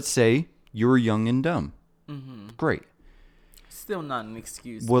 Let's say you were young and dumb. Mm-hmm. Great. Still not an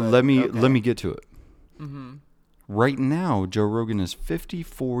excuse. Well, let me get to it. Mm-hmm. Right now, Joe Rogan is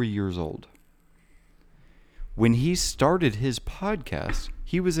 54 years old. When he started his podcast,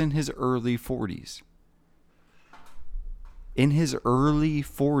 he was in his early 40s. In his early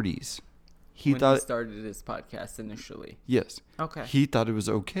 40s, he started his podcast initially. Yes. Okay. He thought it was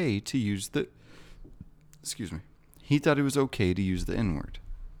okay to use the... Excuse me. He thought it was okay to use the N-word.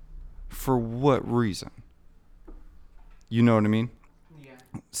 For what reason? You know what I mean? Yeah.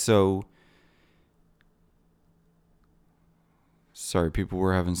 So... Sorry, people,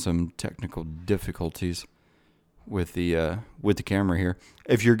 we're having some technical difficulties with the camera here.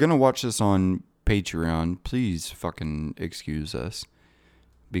 If you're gonna watch this on Patreon, please fucking excuse us,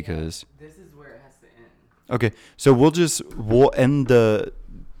 because this is where it has to end. Okay, so we'll end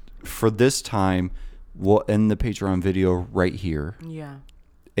for this time. We'll end the Patreon video right here. Yeah.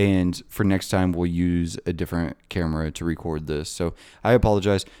 And for next time, we'll use a different camera to record this. So I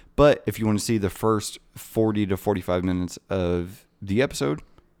apologize, but if you want to see the first 40 to 45 minutes of the episode,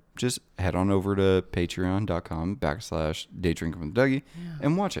 just head on over to patreon.com/daydrinking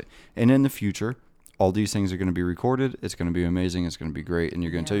and watch it. And in the future, all these things are going to be recorded. It's going to be amazing. It's going to be great. And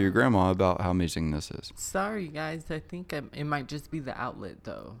you're going to tell your grandma about how amazing this is. Sorry, guys. I think it might just be the outlet,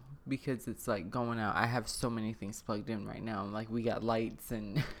 though, because it's like going out. I have so many things plugged in right now. Like we got lights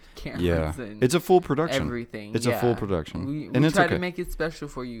and cameras and it's a full production. Everything. It's a full production. We it's try to make it special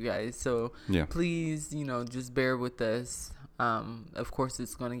for you guys. So yeah. Please, just bear with us. Of course,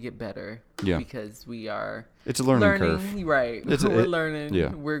 it's going to get better because we are it's a learning curve. Right. We're learning. Yeah.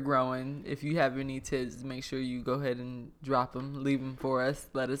 We're growing. If you have any tips, make sure you go ahead and drop them. Leave them for us.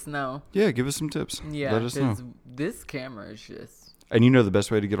 Let us know. Yeah, give us some tips. Yeah, let us know. This camera is just... And you know the best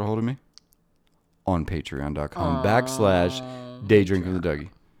way to get a hold of me? On patreon.com/daydrinkingwithdougie.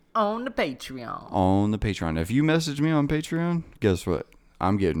 On the Patreon. On the Patreon. If you message me on Patreon, guess what?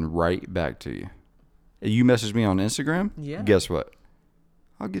 I'm getting right back to you. You message me on Instagram? Yeah. Guess what?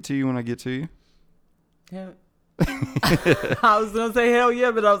 I'll get to you when I get to you. Yeah. I was going to say hell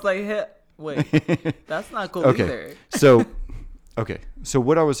yeah, but I was like, wait, that's not cool either. So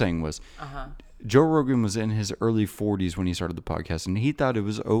what I was saying was, Joe Rogan was in his early 40s when he started the podcast, and he thought it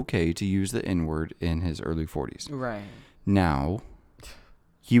was okay to use the N-word in his early 40s. Right. Now,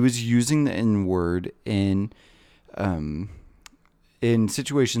 he was using the N-word in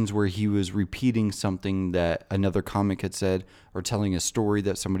situations where he was repeating something that another comic had said or telling a story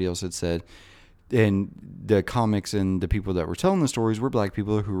that somebody else had said. And the comics and the people that were telling the stories were black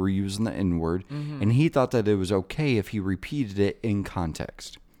people who were using the N-word. Mm-hmm. And he thought that it was okay if he repeated it in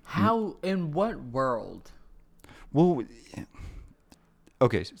context. How? In what world? Well,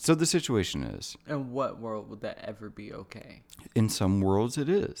 okay, so the situation is... In what world would that ever be okay? In some worlds it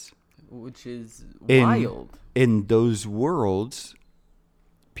is. Which is wild. In those worlds...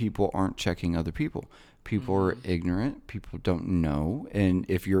 people aren't checking other people. People are ignorant. People don't know. And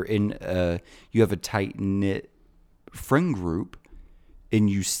if you're you have a tight-knit friend group and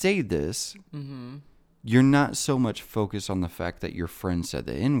you say this, you're not so much focused on the fact that your friend said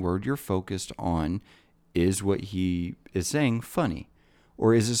the N-word. You're focused on, is what he is saying funny?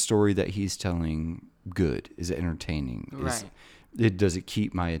 Or is a story that he's telling good? Is it entertaining? Right. Does it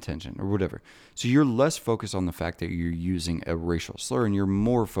keep my attention or whatever? So you're less focused on the fact that you're using a racial slur, and you're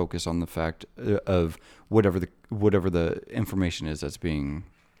more focused on the fact of whatever the information is that's being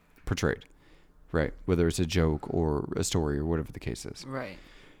portrayed, right? Whether it's a joke or a story or whatever the case is. Right.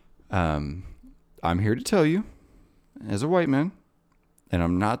 I'm here to tell you, as a white man, and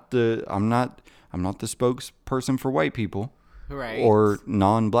I'm not the spokesperson for white people, right, or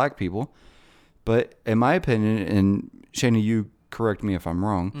non-black people, but in my opinion, and Shana, you correct me if I'm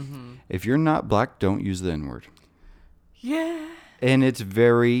wrong. If you're not black, don't use the N-word. Yeah. And it's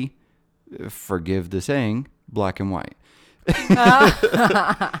very, forgive the saying, black and white.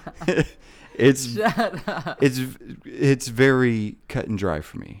 It's very cut and dry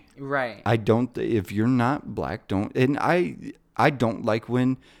for me. Right. If you're not black, don't. And I don't like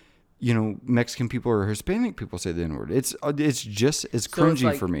when Mexican people or Hispanic people say the N-word. It's just as cringy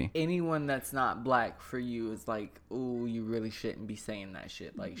like for me. Anyone that's not black for you is like, ooh, you really shouldn't be saying that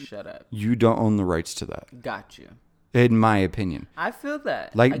shit. Like, shut up. You don't own the rights to that. Got you. In my opinion. I feel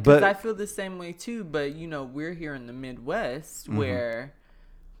that. But I feel the same way too. But we're here in the Midwest where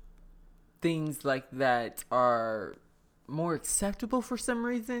things like that are more acceptable for some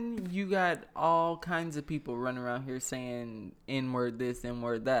reason. You got all kinds of people running around here saying N-word this,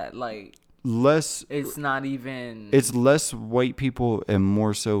 N-word that. Like, it's not even. It's less white people and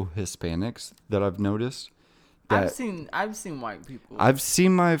more so Hispanics that I've noticed. I've seen white people. I've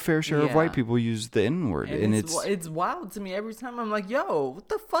seen my fair share of white people use the N-word, and it's wild to me every time. I'm like, yo, what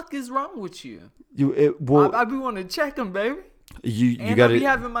the fuck is wrong with you? I be wanting to check them, baby. You got to be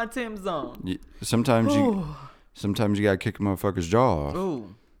having my Tim's on. Sometimes you got to kick a motherfucker's jaw off.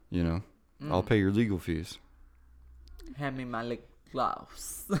 Ooh. I'll pay your legal fees. Hand me my lip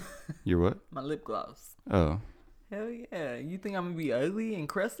gloss. Your what? My lip gloss. Oh. Hell yeah. You think I'm going to be ugly and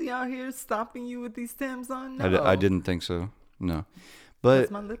crusty out here stopping you with these Timbs on? No. I didn't think so. No.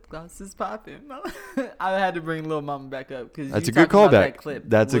 But my lip gloss is popping. I had to bring Lil Mama back up. That's a good callback.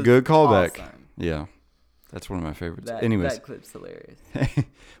 That's a good callback. Awesome. Yeah. That's one of my favorites. Anyways. That clip's hilarious.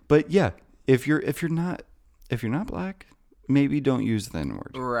 But yeah, if you're not black, maybe don't use the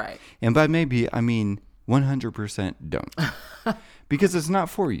N-word. Right. And by maybe, I mean 100% don't. Because it's not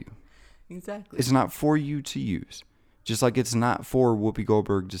for you. Exactly. It's not for you to use. Just like it's not for Whoopi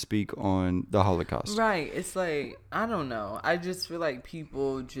Goldberg to speak on the Holocaust. Right. It's like, I don't know. I just feel like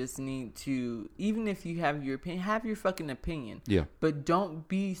people just need to, even if you have your opinion, have your fucking opinion. Yeah. But don't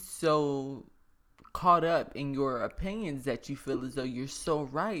be so caught up in your opinions that you feel as though you're so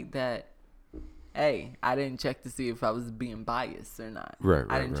right that, hey, I didn't check to see if I was being biased or not. Right.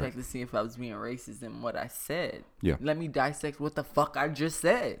 I didn't check to see if I was being racist in what I said. Yeah. Let me dissect what the fuck I just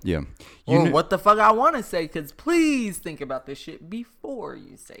said. Yeah. Or what the fuck I want to say, because please think about this shit before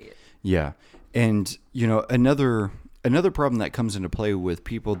you say it. Yeah. And, another problem that comes into play with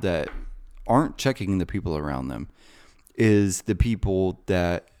people that aren't checking the people around them is the people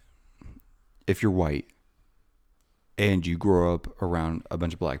that, if you're white and you grow up around a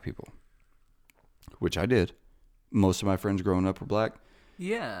bunch of black people, which I did. Most of my friends growing up were black.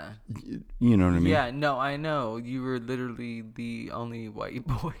 Yeah. You know what I mean? Yeah, no, I know. You were literally the only white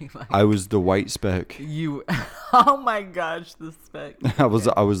boy. I was the white speck. Oh my gosh, the speck. I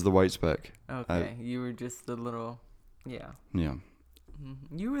was the white speck. Okay, you were just the little, yeah. Yeah.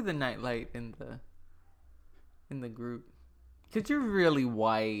 You were the nightlight in the group. Cause you're really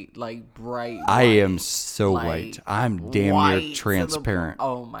white, like bright white. I am so white. I'm damn near transparent.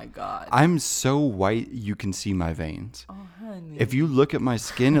 Oh my god. I'm so white you can see my veins. Oh honey. If you look at my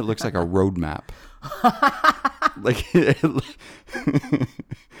skin, it looks like a road map. Like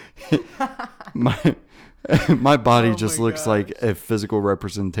my body just looks like a physical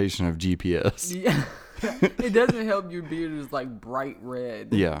representation of GPS. Yeah. It doesn't help your beard is like bright red.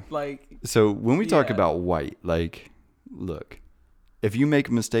 Yeah. Like so when we talk about white, like look, if you make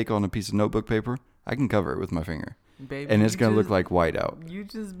a mistake on a piece of notebook paper, I can cover it with my finger. Baby, and it's going to look like white out. You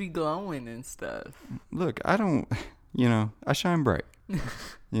just be glowing and stuff. Look, I don't, I shine bright.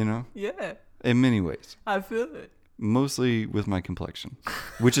 Yeah. In many ways. I feel it. Mostly with my complexion,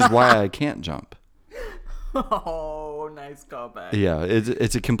 which is why I can't jump. Oh, nice callback. Yeah,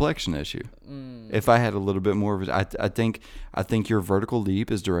 it's a complexion issue. If I had a little bit more of it, I think your vertical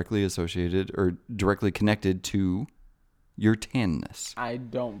leap is directly associated or directly connected to your tanness. I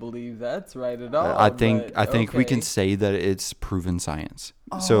don't believe that's right at all. I think we can say that it's proven science.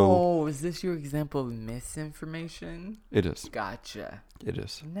 Oh, is this your example of misinformation? It is. Gotcha. It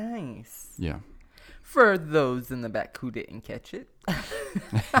is. Nice. Yeah. For those in the back who didn't catch it.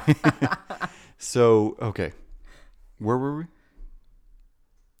 So, okay. Where were we?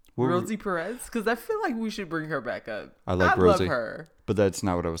 Rosie Perez? Because I feel like we should bring her back up. I Rosie. Love her. But that's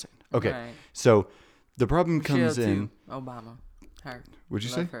not what I was saying. Okay. Right. So, the problem comes Michelle in. Too. Obama. Her. What'd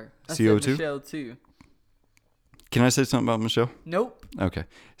you love say? Her. CO2? Michelle too. Can I say something about Michelle? Nope. Okay.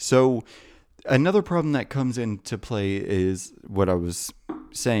 So, another problem that comes into play is what I was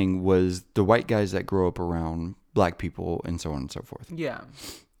saying was the white guys that grow up around black people and so on and so forth. Yeah.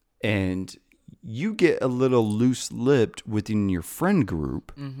 And you get a little loose-lipped within your friend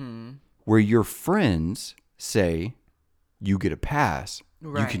group where your friends say, you get a pass.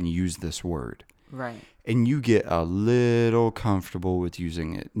 Right. You can use this word. Right. And you get a little comfortable with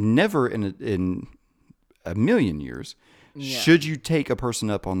using it. Never in a million years should you take a person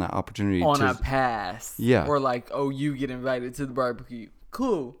up on that opportunity. On a pass. Yeah. Or like, oh, you get invited to the barbecue.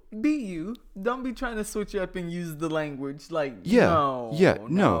 Cool. Be you. Don't be trying to switch up and use the language. Like, Yeah. no. Yeah.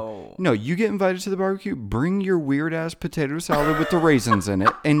 No. You get invited to the barbecue, bring your weird ass potato salad with the raisins in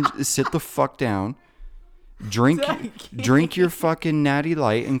it and sit the fuck down. Drink your fucking Natty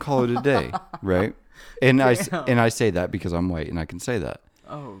Light and call it a day, right? And I say that because I'm white and I can say that.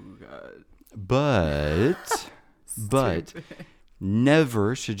 Oh god. But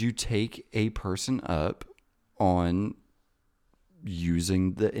never should you take a person up on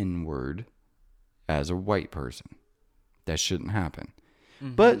using the N-word as a white person. That shouldn't happen.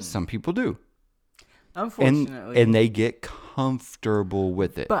 Mm-hmm. But some people do. Unfortunately. And they get comfortable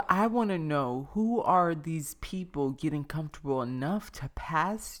with it. But I want to know, who are these people getting comfortable enough to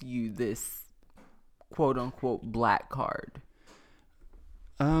pass you this quote unquote black card?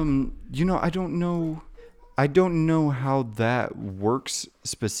 I don't know. I don't know how that works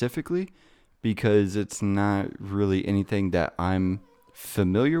specifically, because it's not really anything that I'm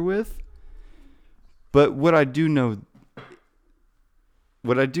familiar with. But what I do know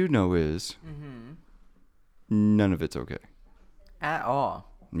is none of it's okay. At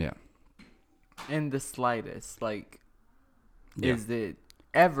all. Yeah. In the slightest. Like, Yeah. is it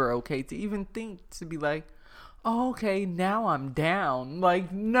ever okay to even think to be like, oh, okay, now I'm down?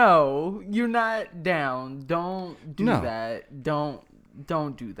 Like, no, you're not down. Don't do that. Don't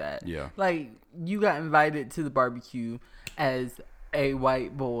do that. Yeah. Like, you got invited to the barbecue as a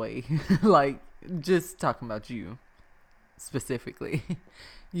white boy. Like, just talking about you specifically.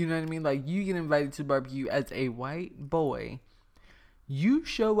 You know what I mean? Like, you get invited to the barbecue as a white boy. You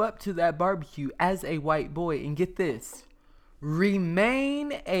show up to that barbecue as a white boy, and get this,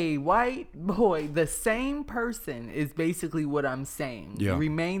 remain a white boy. The same person is basically what I'm saying. Yeah.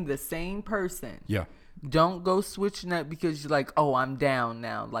 Remain the same person. Yeah. Don't go switching up because you're like, oh, I'm down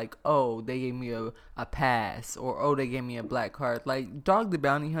now. Like, oh, they gave me a pass, or oh, they gave me a black card. Like, Dog the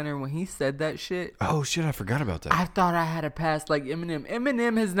Bounty Hunter, when he said that shit. Oh shit, I forgot about that. I thought I had a pass like Eminem.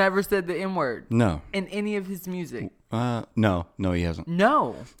 Eminem has never said the N-word. No. In any of his music. No, he hasn't.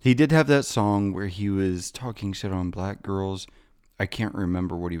 No. He did have that song where he was talking shit on black girls. I can't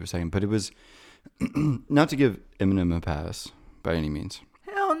remember what he was saying, but it was not to give Eminem a pass by any means.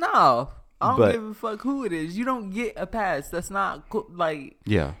 Hell no. I don't give a fuck who it is. You don't get a pass. That's not cool. Like,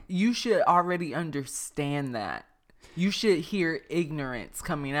 yeah. You should already understand that. You should hear ignorance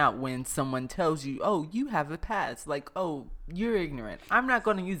coming out when someone tells you, oh, you have a pass. Like, oh, you're ignorant. I'm not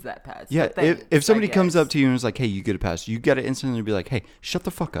going to use that pass. Yeah, if somebody comes up to you and is like, hey, you get a pass, you got to instantly be like, hey, shut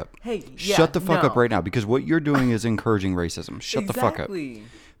the fuck up. Hey, shut the fuck up right now, because what you're doing is encouraging racism. Shut the fuck up.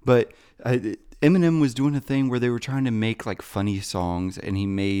 But Eminem was doing a thing where they were trying to make like funny songs, and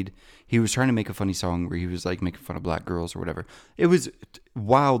he was trying to make a funny song where he was like making fun of black girls or whatever. It was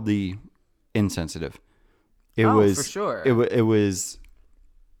wildly insensitive. It was for sure. It was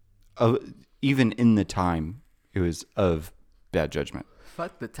even in the time, it was of bad judgment.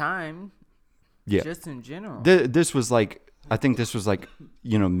 Fuck the time. Yeah. Just in general. This was like, I think this was like,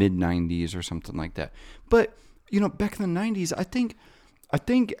 mid 90s or something like that. But, back in the 90s, I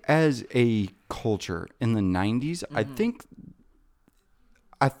think as a culture in the 90s, mm-hmm.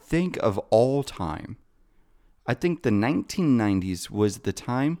 I think of all time, I think the 1990s was the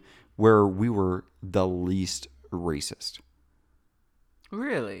time where we were the least racist.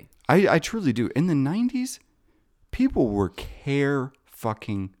 Really? I truly do. In the 90s, people were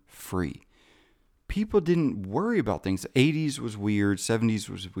fucking free. People didn't worry about things. 80s was weird. 70s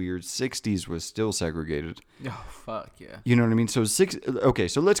was weird. 60s was still segregated. Oh, fuck yeah. You know what I mean? So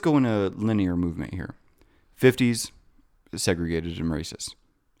so let's go in a linear movement here. 50s, segregated and racist.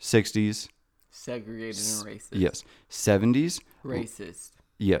 60s, segregated and racist. Yes. 70s, racist.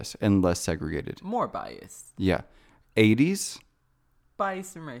 Yes, and less segregated. More biased. Yeah. 80s,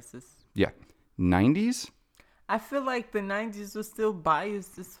 biased and racist. Yeah. 90s, I feel like the 90s was still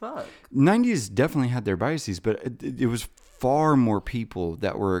biased as fuck. 90s definitely had their biases, but it was far more people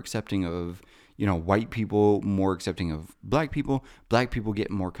that were accepting of, white people, more accepting of black people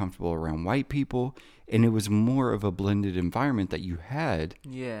getting more comfortable around white people, and it was more of a blended environment that you had.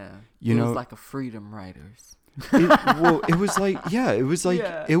 Yeah. It was like a Freedom Riders. It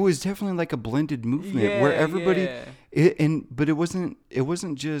was definitely like a blended movement where everybody, but it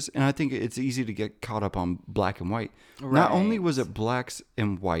wasn't just, and I think it's easy to get caught up on black and white. Right. Not only was it blacks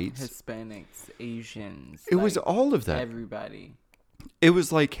and whites, Hispanics, Asians. It was all of that. Everybody. It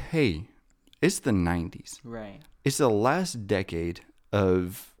was like, hey, it's the 90s. Right. It's the last decade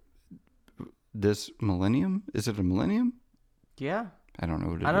of this millennium. Is it a millennium? Yeah. I don't know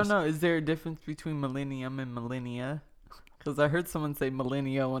what it is. I don't know. Is there a difference between millennium and millennia? Because I heard someone say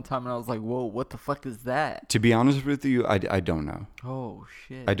millennial one time, and I was like, "Whoa, what the fuck is that?" To be honest with you, I don't know. Oh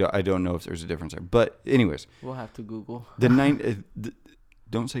shit! I don't know if there's a difference there. But anyways, we'll have to Google.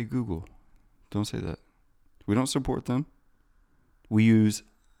 Don't say Google. Don't say that. We don't support them. We use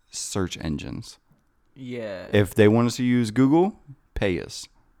search engines. Yeah. If they want us to use Google, pay us.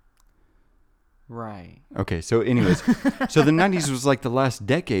 Right. Okay, so anyways, so the 90s was like the last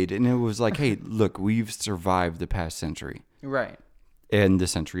decade, and it was like, hey, look, we've survived the past century. Right. And the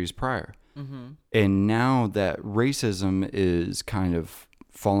centuries prior. Mm-hmm. And now that racism is kind of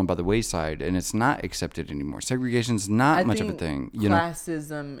fallen by the wayside, and it's not accepted anymore. Segregation's not much of a thing.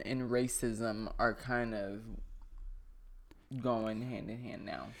 Classism and racism are kind of going hand in hand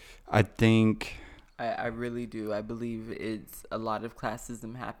now. I think... I really do. I believe it's a lot of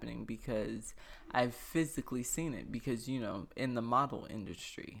classism happening because I've physically seen it. Because, you know, in the model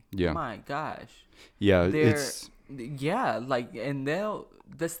industry, my gosh, like, and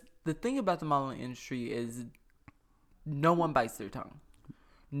the thing about the modeling industry is no one bites their tongue.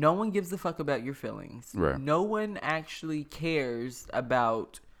 No one gives a fuck about your feelings. Right. No one actually cares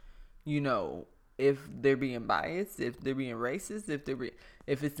about, you know, if they're being biased, if they're being racist,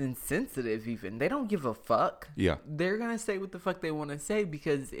 if it's insensitive even. They don't give a fuck. Yeah. They're going to say what the fuck they want to say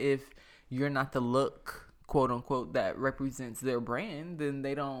because if you're not the look, quote unquote, that represents their brand, then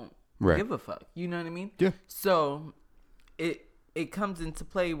they don't give a fuck. You know what I mean? Yeah. So it comes into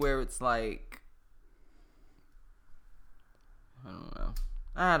play where it's like,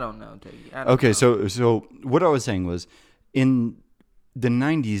 I don't know, Teddy. Okay, so what I was saying was in the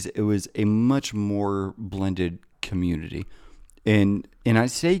 90s, it was a much more blended community. And I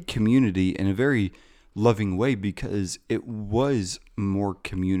say community in a very loving way because it was more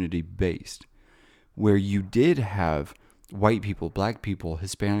community-based, where you did have white people, black people,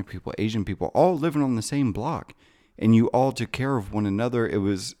 Hispanic people, Asian people, all living on the same block. And you all took care of one another. It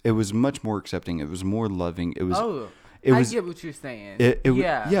was much more accepting. It was more loving. It was... I get what you're saying.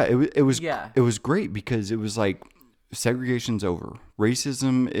 It was great because it was like segregation's over.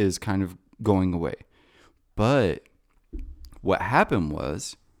 Racism is kind of going away. But what happened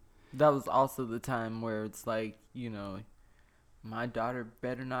was... That was also the time where it's like, you know, my daughter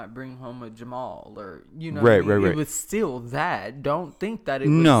better not bring home a Jamal or, you know, right. It was still that. Don't think that it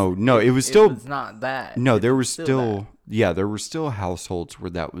was... No, it was still... It was not that. No, there was still... Yeah, there were still households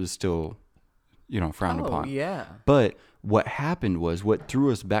where that was still, you know, frowned upon. Oh, yeah. But what happened was, what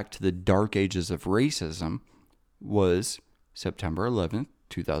threw us back to the dark ages of racism was September 11th,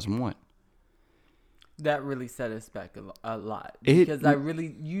 2001. That really set us back a lot. Because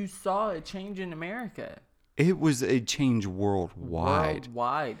you saw a change in America. It was a change worldwide.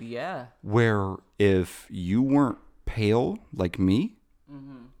 Worldwide, yeah. Where if you weren't pale like me,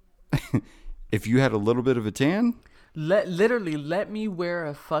 if you had a little bit of a tan... Literally, let me wear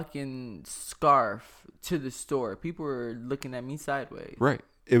a fucking scarf to the store. People were looking at me sideways. Right.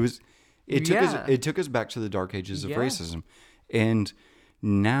 It took us back to the dark ages of racism. And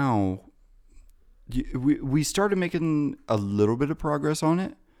now we started making a little bit of progress on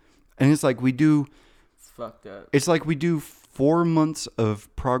it. And it's like it's fucked up. It's like we do 4 months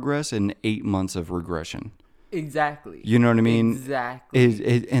of progress and 8 months of regression. Exactly. You know what I mean?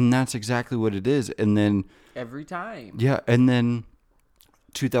 Exactly. And that's exactly what it is. And then... Every time. Yeah. And then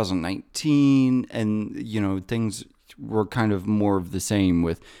 2019 and, you know, things were kind of more of the same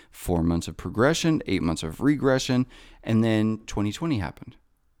with 4 months of progression, 8 months of regression. And then 2020 happened.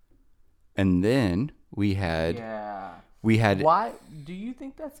 And then we had... Yeah. Why? Do you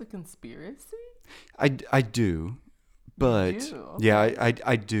think that's a conspiracy? I do. But... You do? Okay. Yeah,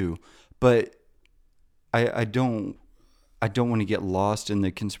 I do. But... I don't want to get lost in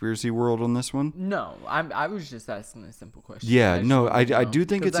the conspiracy world on this one. No, I was just asking a simple question. Yeah, I do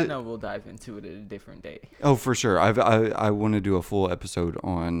think it's... I know we'll dive into it at a different day. Oh, for sure. I want to do a full episode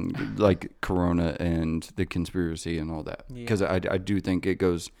on like Corona and the conspiracy and all that. Because I do think it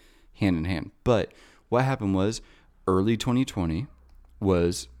goes hand in hand. But what happened was early 2020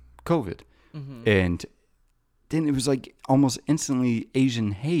 was COVID. Mm-hmm. And then it was like almost instantly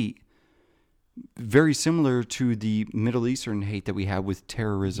Asian hate. Very similar to the Middle Eastern hate that we have with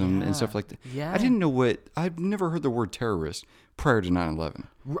terrorism and stuff like that. Yeah. I've never heard the word terrorist prior to 9/11.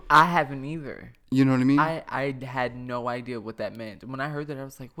 I haven't either. You know what I mean? I had no idea what that meant. When I heard that, I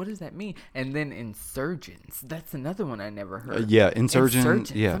was like, what does that mean? And then insurgents. That's another one I never heard.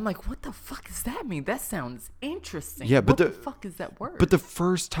 Insurgents. Yeah. I'm like, what the fuck does that mean? That sounds interesting. Yeah, but what the fuck is that word? But the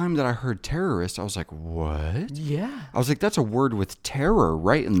first time that I heard terrorist, I was like, what? Yeah. I was like, that's a word with terror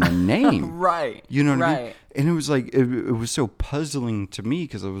right in the name. Right. You know what I mean? And it was like, it was so puzzling to me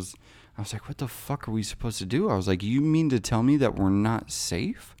because I was I was like, what the fuck are we supposed to do? I was like, you mean to tell me that we're not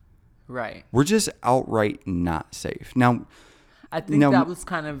safe? Right. We're just outright not safe. Now, I think that was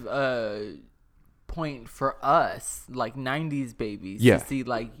kind of a point for us, like 90s babies, to see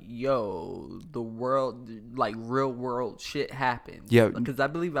like, yo, the world, like real world shit happens. Yeah. Because I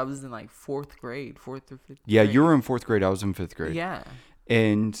believe I was in like 4th or 5th grade. Yeah, you were in 4th grade. I was in 5th grade. Yeah.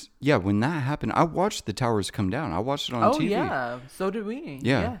 And yeah, when that happened, I watched the towers come down. I watched it on TV. Oh, yeah. So did we.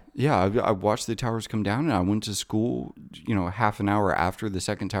 Yeah. I watched the towers come down, and I went to school, half an hour after the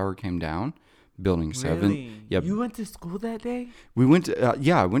second tower came down, building 7. Really? Yeah. You went to school that day? We went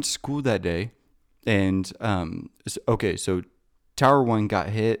to, I went to school that day. And, so Tower 1 got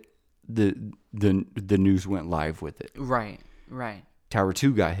hit. The news went live with it. Right. Tower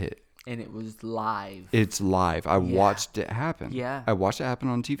 2 got hit. And it was live. It's live. I watched it happen. Yeah. I watched it happen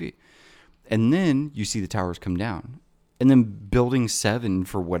on TV. And then you see the towers come down. And then Building 7,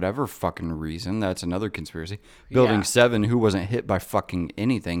 for whatever fucking reason, that's another conspiracy. Building 7, who wasn't hit by fucking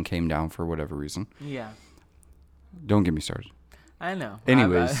anything, came down for whatever reason. Yeah. Don't get me started. I know.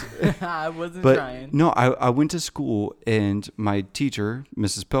 Anyways. I wasn't but trying. No, I went to school, and my teacher,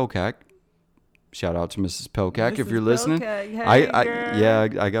 Mrs. Pelkak, shout out to Mrs. Pelkak if you're listening. Pelkak.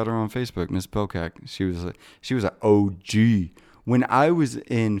 Hey, I got her on Facebook, Miss Pelkak. She was an OG. When I was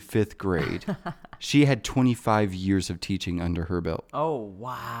in 5th grade, she had 25 years of teaching under her belt. Oh,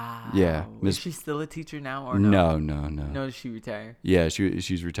 wow. Yeah. Is she still a teacher now or no? No. No, she retired. Yeah,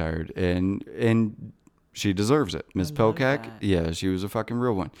 she's retired, and she deserves it. Miss Pelkak, yeah, she was a fucking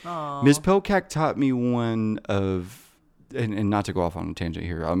real one. Miss Pelkak taught me one of, and not to go off on a tangent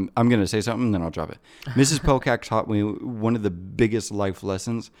here, I'm going to say something and then I'll drop it. Mrs. Pelkak taught me one of the biggest life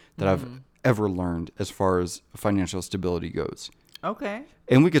lessons that I've ever learned as far as financial stability goes. Okay.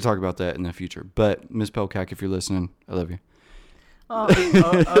 And we could talk about that in the future. But Miss Pelkak, if you're listening, I love you.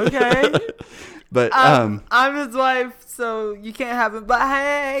 Okay. But I'm his wife, so you can't have him. But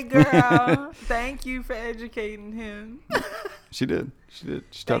hey, girl, thank you for educating him. She did. She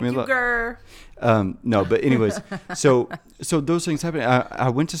taught me a lot. Girl. No, but anyways, so those things happen. I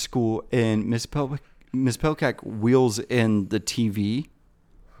went to school, and Miss Pelkak wheels in the TV.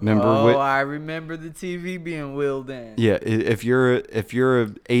 Remember? I remember the TV being wheeled in. Yeah, if you're a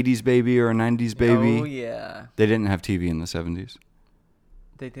 80s baby or a 90s baby. Oh yeah. They didn't have TV in the 70s.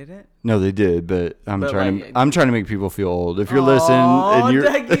 They didn't? No, they did, but I'm trying to make people feel old. If you're listening and you're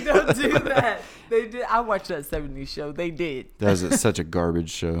Deggy, don't do that. They did. I watched that 70s show. They did. That was such a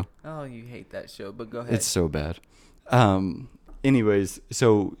garbage show. Oh, you hate that show, but go ahead. It's so bad. Anyways,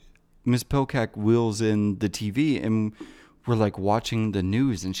 so Miss Pelkak wheels in the TV, and we're like watching the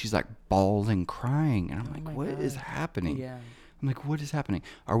news, and she's like bawling, crying, and I'm like, what is happening? Yeah. I'm like, what is happening?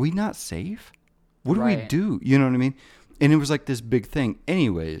 Are we not safe? What do we do? You know what I mean? And it was like this big thing.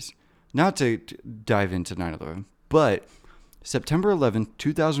 Anyways, not to dive into 9/11, but September 11th,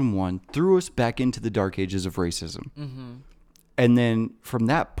 2001 threw us back into the dark ages of racism. Mm-hmm. And then from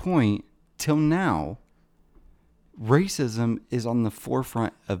that point till now, racism is on the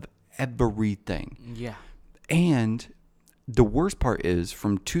forefront of everything. Yeah. And the worst part is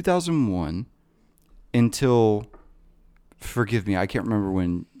from 2001 until, forgive me, I can't remember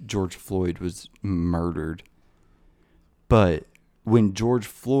when George Floyd was murdered. But when George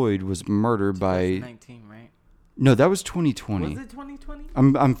Floyd was murdered by 2019, right? No, that was 2020. Was it 2020?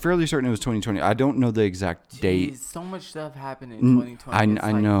 I'm fairly certain it was 2020. I don't know the exact date. So much stuff happened in 2020.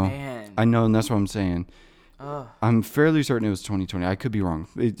 I know. Man. I know, and that's what I'm saying. I'm fairly certain it was 2020. I could be wrong.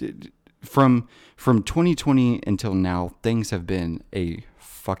 From 2020 until now, things have been a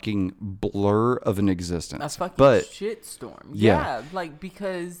fucking blur of an existence. A fucking shitstorm. Yeah, like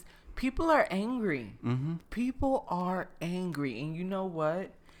because people are angry. Mm-hmm. People are angry, and you know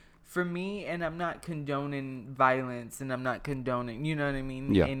what? For me, and I'm not condoning violence, and I'm not condoning, you know what I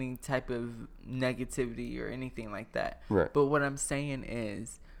mean? Yeah. Any type of negativity or anything like that. Right. But what I'm saying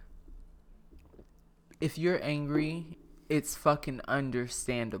is, if you're angry, it's fucking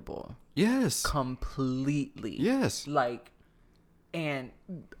understandable. Yes. Completely. Yes. Like, and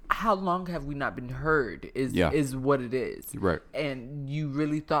how long have we not been heard is what it is. Right. And you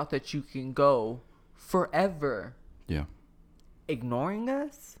really thought that you can go forever ignoring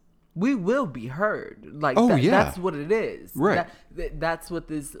us? We will be heard. Like, that's what it is. Right. That's what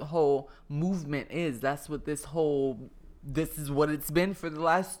this whole movement is. That's what this is what it's been for the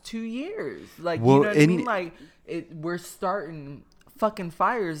last 2 years. Like, you know what I mean? Like, we're starting fucking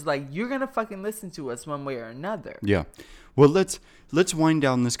fires. Like, you're going to fucking listen to us one way or another. Yeah. Well, let's wind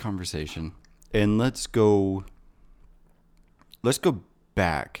down this conversation and let's go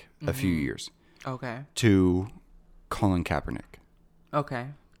back a few years. Okay. To Colin Kaepernick. Okay.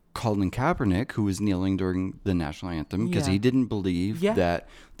 Colin Kaepernick, who was kneeling during the national anthem because Yeah. he didn't believe that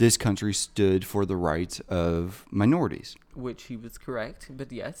this country stood for the rights of minorities. Which he was correct,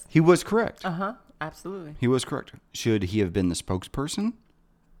 but yes. He was correct. Absolutely. He was correct. Should he have been the spokesperson?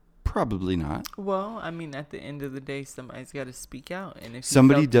 Probably not. Well, I mean, at the end of the day, somebody's got to speak out, and if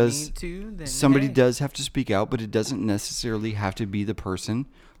Somebody you felt the does. need to, then Somebody hey. does have to speak out, but it doesn't necessarily have to be the person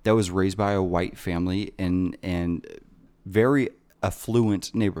that was raised by a white family and very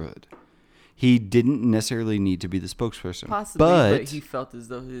affluent neighborhood. He didn't necessarily need to be the spokesperson. Possibly, but he felt as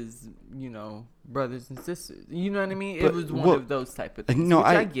though his, brothers and sisters. You know what I mean? It was one of those type of things. No, which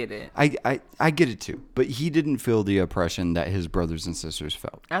I get it. I get it too. But he didn't feel the oppression that his brothers and sisters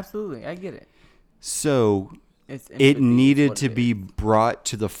felt. Absolutely, I get it. So It's it empathy needed is to what it be is. brought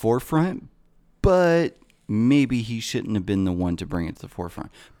to the forefront, but maybe he shouldn't have been the one to bring it to the forefront.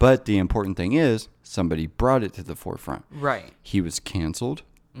 But the important thing is somebody brought it to the forefront. Right. He was canceled.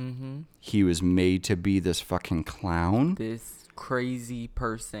 Mm-hmm. He was made to be this fucking clown. This crazy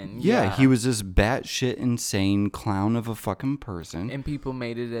person. Yeah, he was this batshit insane clown of a fucking person. And people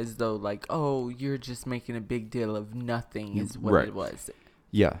made it as though, like, oh, you're just making a big deal of nothing is what Right. it was.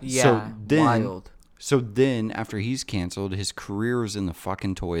 Yeah. Yeah, So then, wild. So then, after he's canceled, his career is in the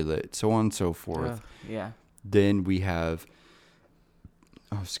fucking toilet, so on and so forth. Yeah. Then we have,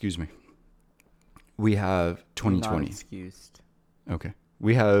 excuse me. We have 2020. Not excused. Okay.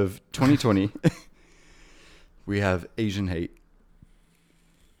 We have 2020. We have Asian hate.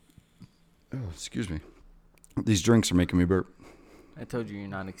 Oh, excuse me. These drinks are making me burp. I told you you're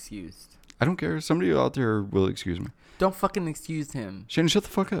not excused. I don't care. Somebody out there will excuse me. Don't fucking excuse him. Shannon, shut the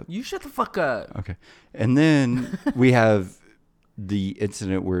fuck up. You shut the fuck up. Okay. And then we have the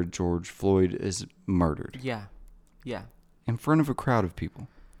incident where George Floyd is murdered Yeah. Yeah. in front of a crowd of people.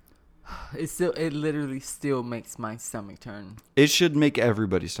 It literally still makes my stomach turn. It should make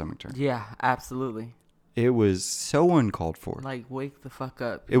everybody's stomach turn. Yeah, absolutely. It was so uncalled for. Like, wake the fuck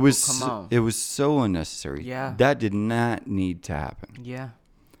up. It was Come on. it was so unnecessary. Yeah. That did not need to happen. Yeah.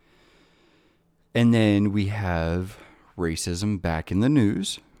 And then we have racism back in the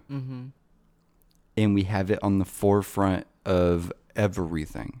news. Mm-hmm. And we have it on the forefront of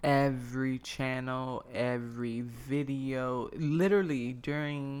everything. Every channel, every video, literally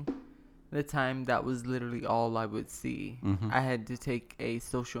during the time that was literally all I would see. Mm-hmm. I had to take a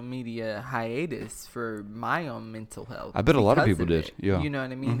social media hiatus for my own mental health. I bet a lot of because people did. it. Yeah. You know what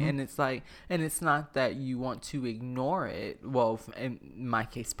I mean? Mhm. And it's like, and it's not that you want to ignore it. Well, in my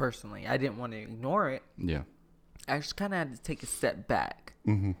case personally, I didn't want to ignore it. Yeah. I just kind of had to take a step back.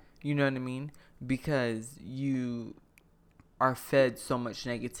 Mm-hmm. You know what I mean? Because you are fed so much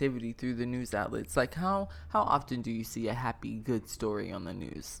negativity through the news outlets. Like, how often do you see a happy, good story on the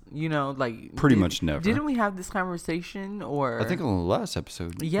news? You know, like... Pretty much never. Didn't we have this conversation? Or I think on the last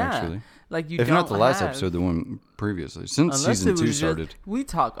episode, yeah, actually. like you If don't not the last have- episode, the one previously. Since unless season it 2 was just- started. we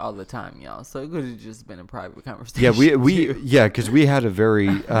talk all the time, y'all. So it could have just been a private conversation. Yeah, we too. because we had a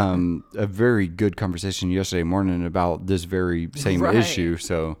very good conversation yesterday morning about this very same Right. issue.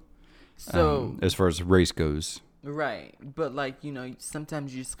 So, So as far as race goes, right, but like, you know,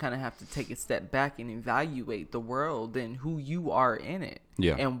 sometimes you just kind of have to take a step back and evaluate the world and who you are in it.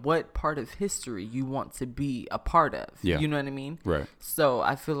 Yeah. And what part of history you want to be a part of. Yeah. You know what I mean? right? So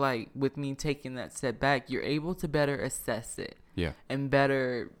I feel like with me taking that step back, you're able to better assess it Yeah, and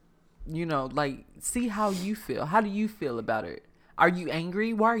better, you know, like see how you feel. How do you feel about it? Are you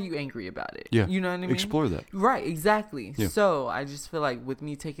angry? Why are you angry about it? yeah. You know what I mean? Explore that. Right, exactly. Yeah. So I just feel like with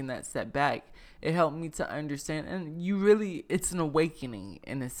me taking that step back, it helped me to understand, and it's an awakening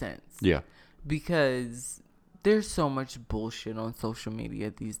in a sense. Yeah, Because there's so much bullshit on social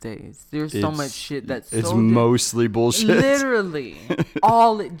media these days. There's so much shit that's it's so mostly bullshit. literally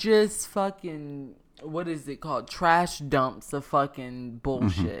all it just fucking, what is it called? Trash dumps of fucking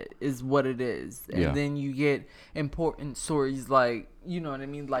bullshit is what it is. And Yeah. then you get important stories like, you know what I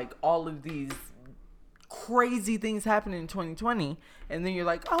mean? Like all of these crazy things happen in 2020. And then you're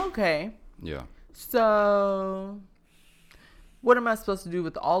like, oh, okay. Yeah, So what am I supposed to do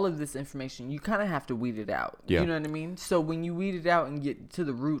with all of this information? You kind of have to weed it out. Yeah. You know what I mean? So when you weed it out and get to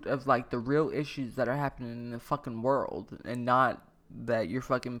the root of like the real issues that are happening in the fucking world, and not that your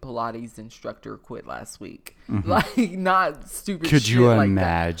fucking Pilates instructor quit last week. Like, not stupid could shit you like that.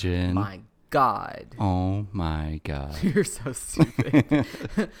 imagine? My God. Oh my god! You're so stupid.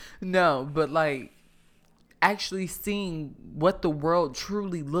 No, but like actually seeing what the world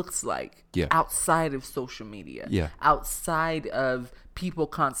truly looks like Yeah. outside of social media. Yeah. Outside of people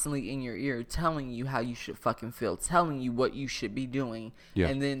constantly in your ear telling you how you should fucking feel, telling you what you should be doing. Yeah.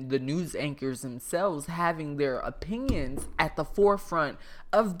 And then the news anchors themselves having their opinions at the forefront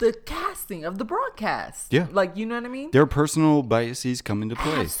of the casting, of the broadcast. Yeah. Like, you know what I mean? Their personal biases come into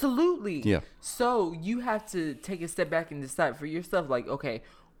play. Absolutely. Yeah. So you have to take a step back and decide for yourself, like, okay,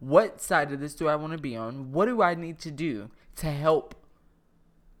 what side of this do I want to be on? What do I need to do to help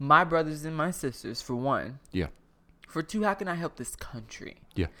my brothers and my sisters, for one? Yeah. For two, how can I help this country?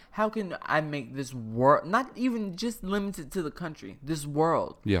 Yeah. How can I make this world, not even just limited to the country, this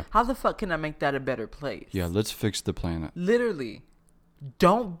world? Yeah. How the fuck can I make that a better place? Yeah, let's fix the planet. Literally.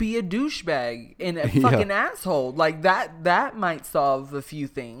 Don't be a douchebag and a fucking asshole. Like, that might solve a few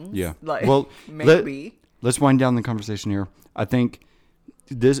things. Yeah. Like, well, maybe. Let's wind down the conversation here. I think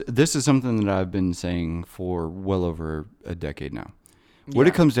this is something that I've been saying for well over a decade now. What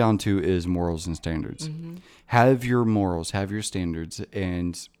it comes down to is morals and standards. Mm-hmm. Have your morals, have your standards,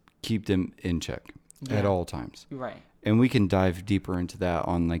 and keep them in check at all times. Right. And we can dive deeper into that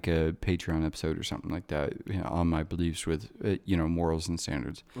on like a Patreon episode or something like that, on my beliefs with, morals and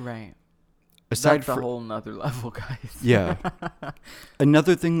standards. Right. That's a whole nother level, guys. Yeah.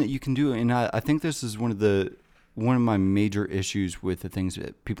 Another thing that you can do, and I think this is one of my major issues with the things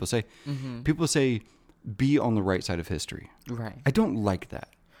that people say. Mm-hmm. People say, be on the right side of history. Right. I don't like that.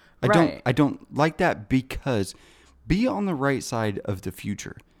 Right. I don't like that, because be on the right side of the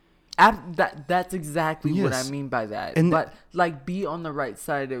future. That's exactly what I mean by that. And but like, be on the right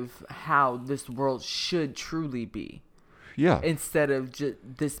side of how this world should truly be. Yeah. Instead of just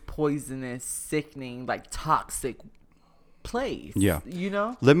this poisonous, sickening, like toxic place. Yeah. You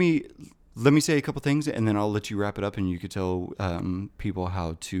know? Let me say a couple things, and then I'll let you wrap it up, and you could tell people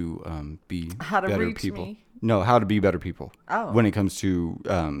how to be better reach people. me? No, how to be better people. Oh. When it comes to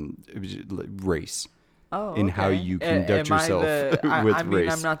race. Oh, and how you conduct yourself with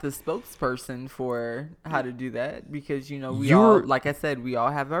race. I'm not the spokesperson for how to do that, because we all, like I said, we all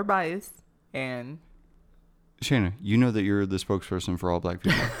have our bias. And Shanna, you know that you're the spokesperson for all black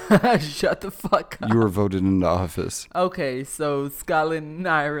people. Shut the fuck up. You were voted into office. Okay, so Scotland,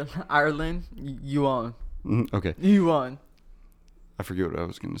 Ireland, you on? Okay, you on? I forget what I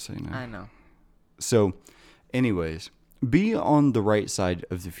was going to say now. I know. So, anyways, be on the right side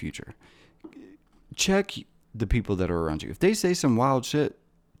of the future. Check the people that are around you. If they say some wild shit,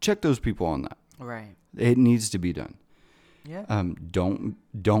 check those people on that. Right. It needs to be done. Yeah. Don't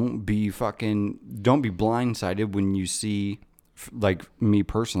be blindsided when you see, like me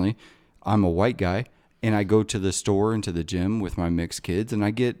personally, I'm a white guy and I go to the store and to the gym with my mixed kids, and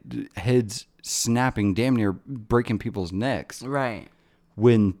I get heads snapping, damn near breaking people's necks. Right.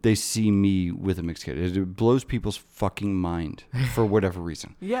 When they see me with a mixed kid. It blows people's fucking mind for whatever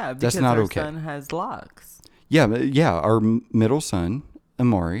reason. Yeah, because that's not our okay. Son has locks. Yeah. Our middle son,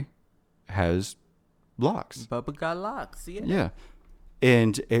 Amari, has locks. Bubba got locks. Yeah. Yeah,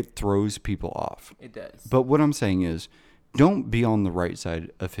 and it throws people off. It does. But what I'm saying is, don't be on the right side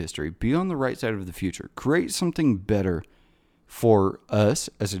of history. Be on the right side of the future. Create something better for us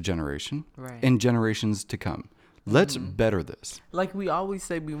as a generation, and generations to come. Let's better this. Like we always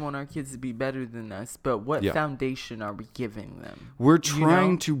say, we want our kids to be better than us, but what foundation are we giving them? We're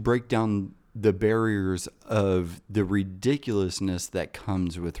trying to break down the barriers of the ridiculousness that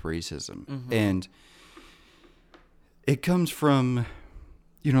comes with racism. Mm-hmm. And it comes from,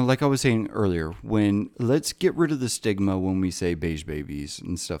 like I was saying earlier, let's get rid of the stigma when we say beige babies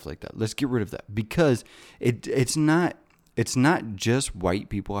and stuff like that. Let's get rid of that, because it's not just white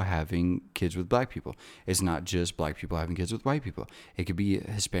people having kids with black people. It's not just black people having kids with white people. It could be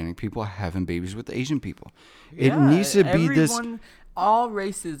Hispanic people having babies with Asian people. It needs to be this. All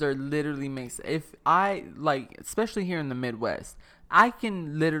races are literally mixed. If I, especially here in the Midwest, I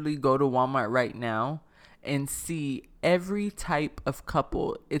can literally go to Walmart right now and see every type of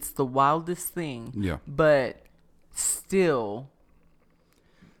couple. It's the wildest thing. Yeah. But still,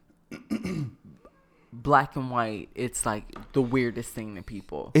 black and white, it's like the weirdest thing to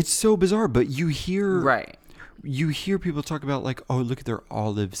people. It's so bizarre, but you hear you hear people talk about like, oh, look at their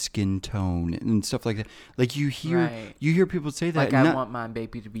olive skin tone and stuff like that. Like you hear people say that. Like, I want my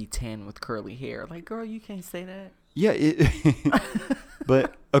baby to be tan with curly hair. Like, girl, you can't say that. Yeah.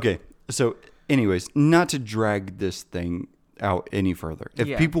 But okay. So anyways, not to drag this thing out any further.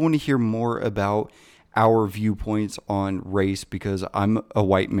 If people want to hear more about our viewpoints on race, because I'm a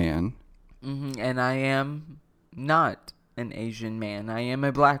white man. Mm-hmm. And I am not an Asian man. I am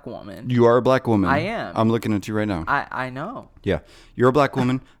a black woman. You are a black woman. I am. I'm looking at you right now. I know. Yeah. You're a black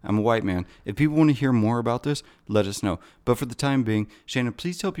woman. I'm a white man. If people want to hear more about this, let us know. But for the time being, Shannon,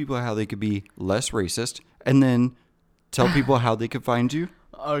 please tell people how they could be less racist, and then tell people how they can find you.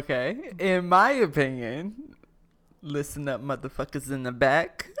 Okay. In my opinion, listen up, motherfuckers in the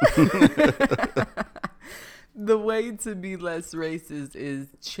back. The way to be less racist is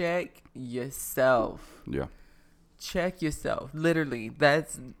check yourself. Yeah. Check yourself. Literally,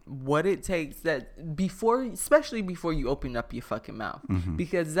 that's what it takes. That before, especially before you open up your fucking mouth,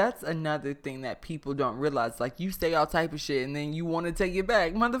 because that's another thing that people don't realize. Like, you say all type of shit and then you want to take it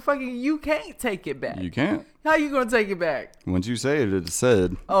back, motherfucker. You can't take it back. You can't. How you gonna take it back? Once you say it, it's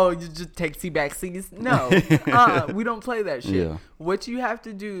said. Oh, you just take back seats? No, we don't play that shit. Yeah. What you have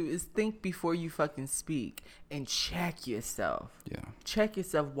to do is think before you fucking speak and check yourself. Yeah. Check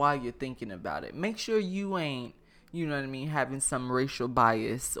yourself while you're thinking about it. Make sure you ain't, you know what I mean, having some racial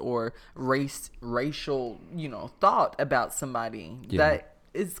bias or racial, thought about somebody that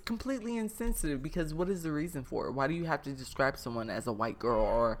is completely insensitive, because what is the reason for it? Why do you have to describe someone as a white girl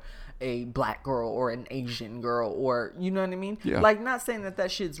or a black girl or an Asian girl, or, you know what I mean? Yeah. Like, not saying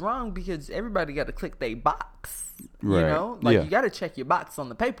that shit's wrong, because everybody got to click their box, Right. you know? Like, Yeah. you got to check your box on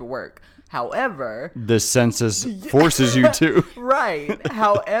the paperwork. However, The census forces you to. right.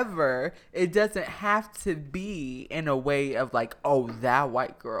 However, it doesn't have to be in a way of like, oh, that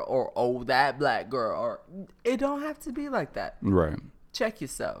white girl or oh, that black girl, or it don't have to be like that. Right. Check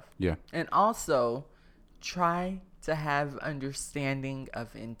yourself. Yeah. And also try to have understanding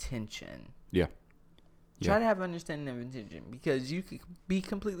of intention. Yeah. Try to have understanding of intention, because you could be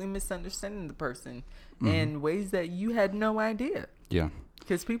completely misunderstanding the person in ways that you had no idea. Yeah.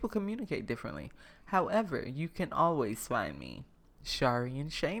 Because people communicate differently. However, you can always find me, Shari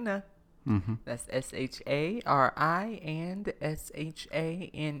and Shayna. That's SHARI and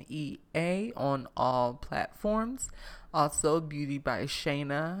SHANEA on all platforms. Also, Beauty by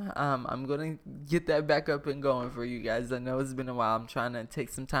Shayna. I'm going to get that back up and going for you guys. I know it's been a while. I'm trying to take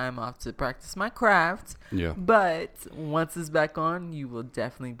some time off to practice my craft. Yeah. But once it's back on, you will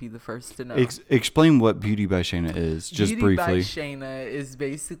definitely be the first to know. Explain what Beauty by Shayna is, just Beauty by briefly. Shayna is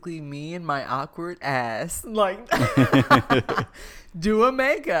basically me and my awkward ass, like, do a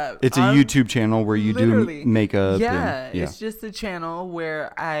makeup. It's a YouTube channel where you literally do makeup. Yeah, and, yeah. it's just a channel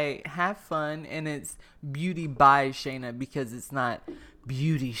where I have fun, and it's Beauty by Shayna, because it's not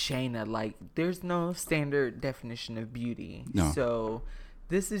Beauty Shayna. Like, there's no standard definition of beauty. No. So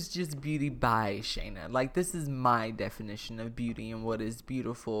this is just Beauty by Shayna. Like, this is my definition of beauty and what is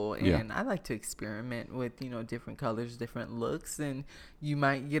beautiful. And Yeah. I like to experiment with, different colors, different looks, and you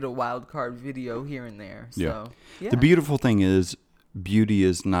might get a wild card video here and there. So, yeah. The beautiful thing is, beauty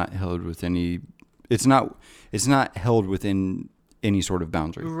is not held with any. It's not held within any sort of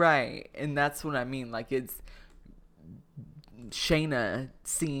boundary. Right. And that's what I mean. Like, it's Shayna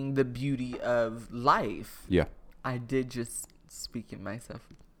seeing the beauty of life. Yeah. I did just speak in myself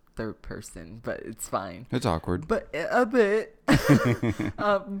third person, but it's fine. It's awkward. But a bit.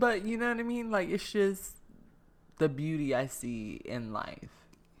 But you know what I mean? Like, it's just the beauty I see in life.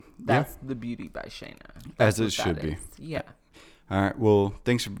 That's the Beauty by Shayna. As it what should that be. is. Yeah. All right. Well,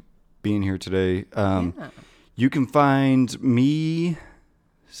 thanks for being here today. Yeah. You can find me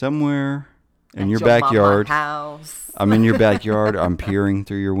somewhere in At your mama backyard. house. I'm in your backyard. I'm peering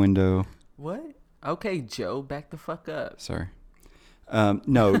through your window. What? Okay, Joe, back the fuck up. Sorry.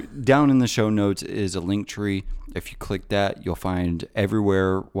 No, down in the show notes is a link tree. If you click that, you'll find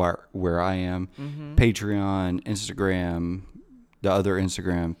everywhere where I am. Patreon, Instagram, the other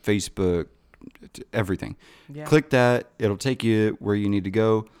Instagram, Facebook, everything. Yeah. Click that. It'll take you where you need to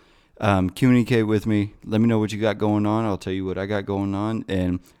go. Communicate with me. Let me know what you got going on. I'll tell you what I got going on.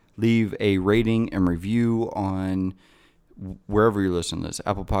 And leave a rating and review on wherever you're listening to this,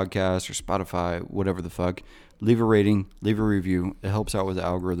 Apple Podcasts or Spotify, whatever the fuck. Leave a rating, leave a review. It helps out with the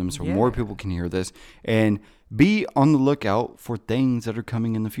algorithm so more people can hear this. And be on the lookout for things that are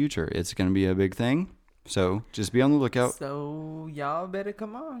coming in the future. It's going to be a big thing. So just be on the lookout. So y'all better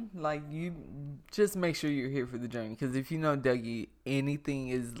come on. Like, you just make sure you're here for the journey. Because if you know Dougie, anything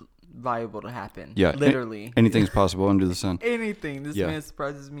is viable to happen. Yeah. Literally. Anything's possible under the sun. Anything. This Yeah. man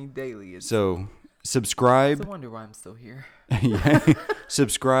surprises me daily. So It's subscribe. a wonder why I'm still here. Yeah.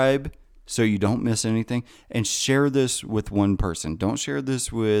 Subscribe so you don't miss anything, and share this with one person. Don't share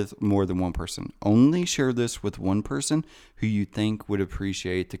this with more than one person. Only share this with one person who you think would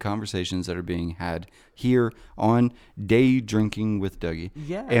appreciate the conversations that are being had here on Day Drinking with Dougie.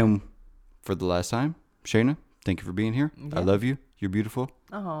 Yeah. And for the last time, Shayna, thank you for being here. Yeah. I love you. You're beautiful.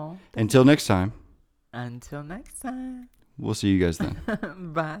 Oh. Until next time, Until next time. we'll see you guys then.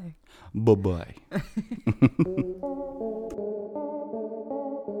 Bye. Bye-bye.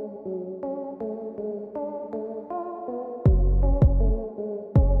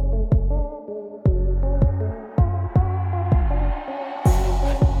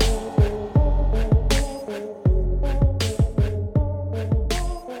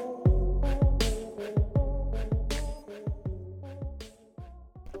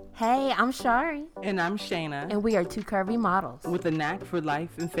 Hey, I'm Shari. And I'm Shayna. And we are two curvy models with a knack for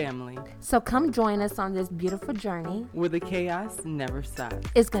life and family. So come join us on this beautiful journey where the chaos never stops.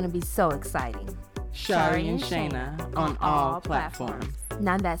 It's going to be so exciting. Shari and Shayna on all platforms.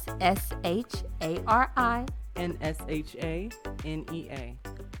 Now that's SHARI and SHANEA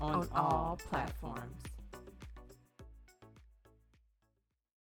on all platforms.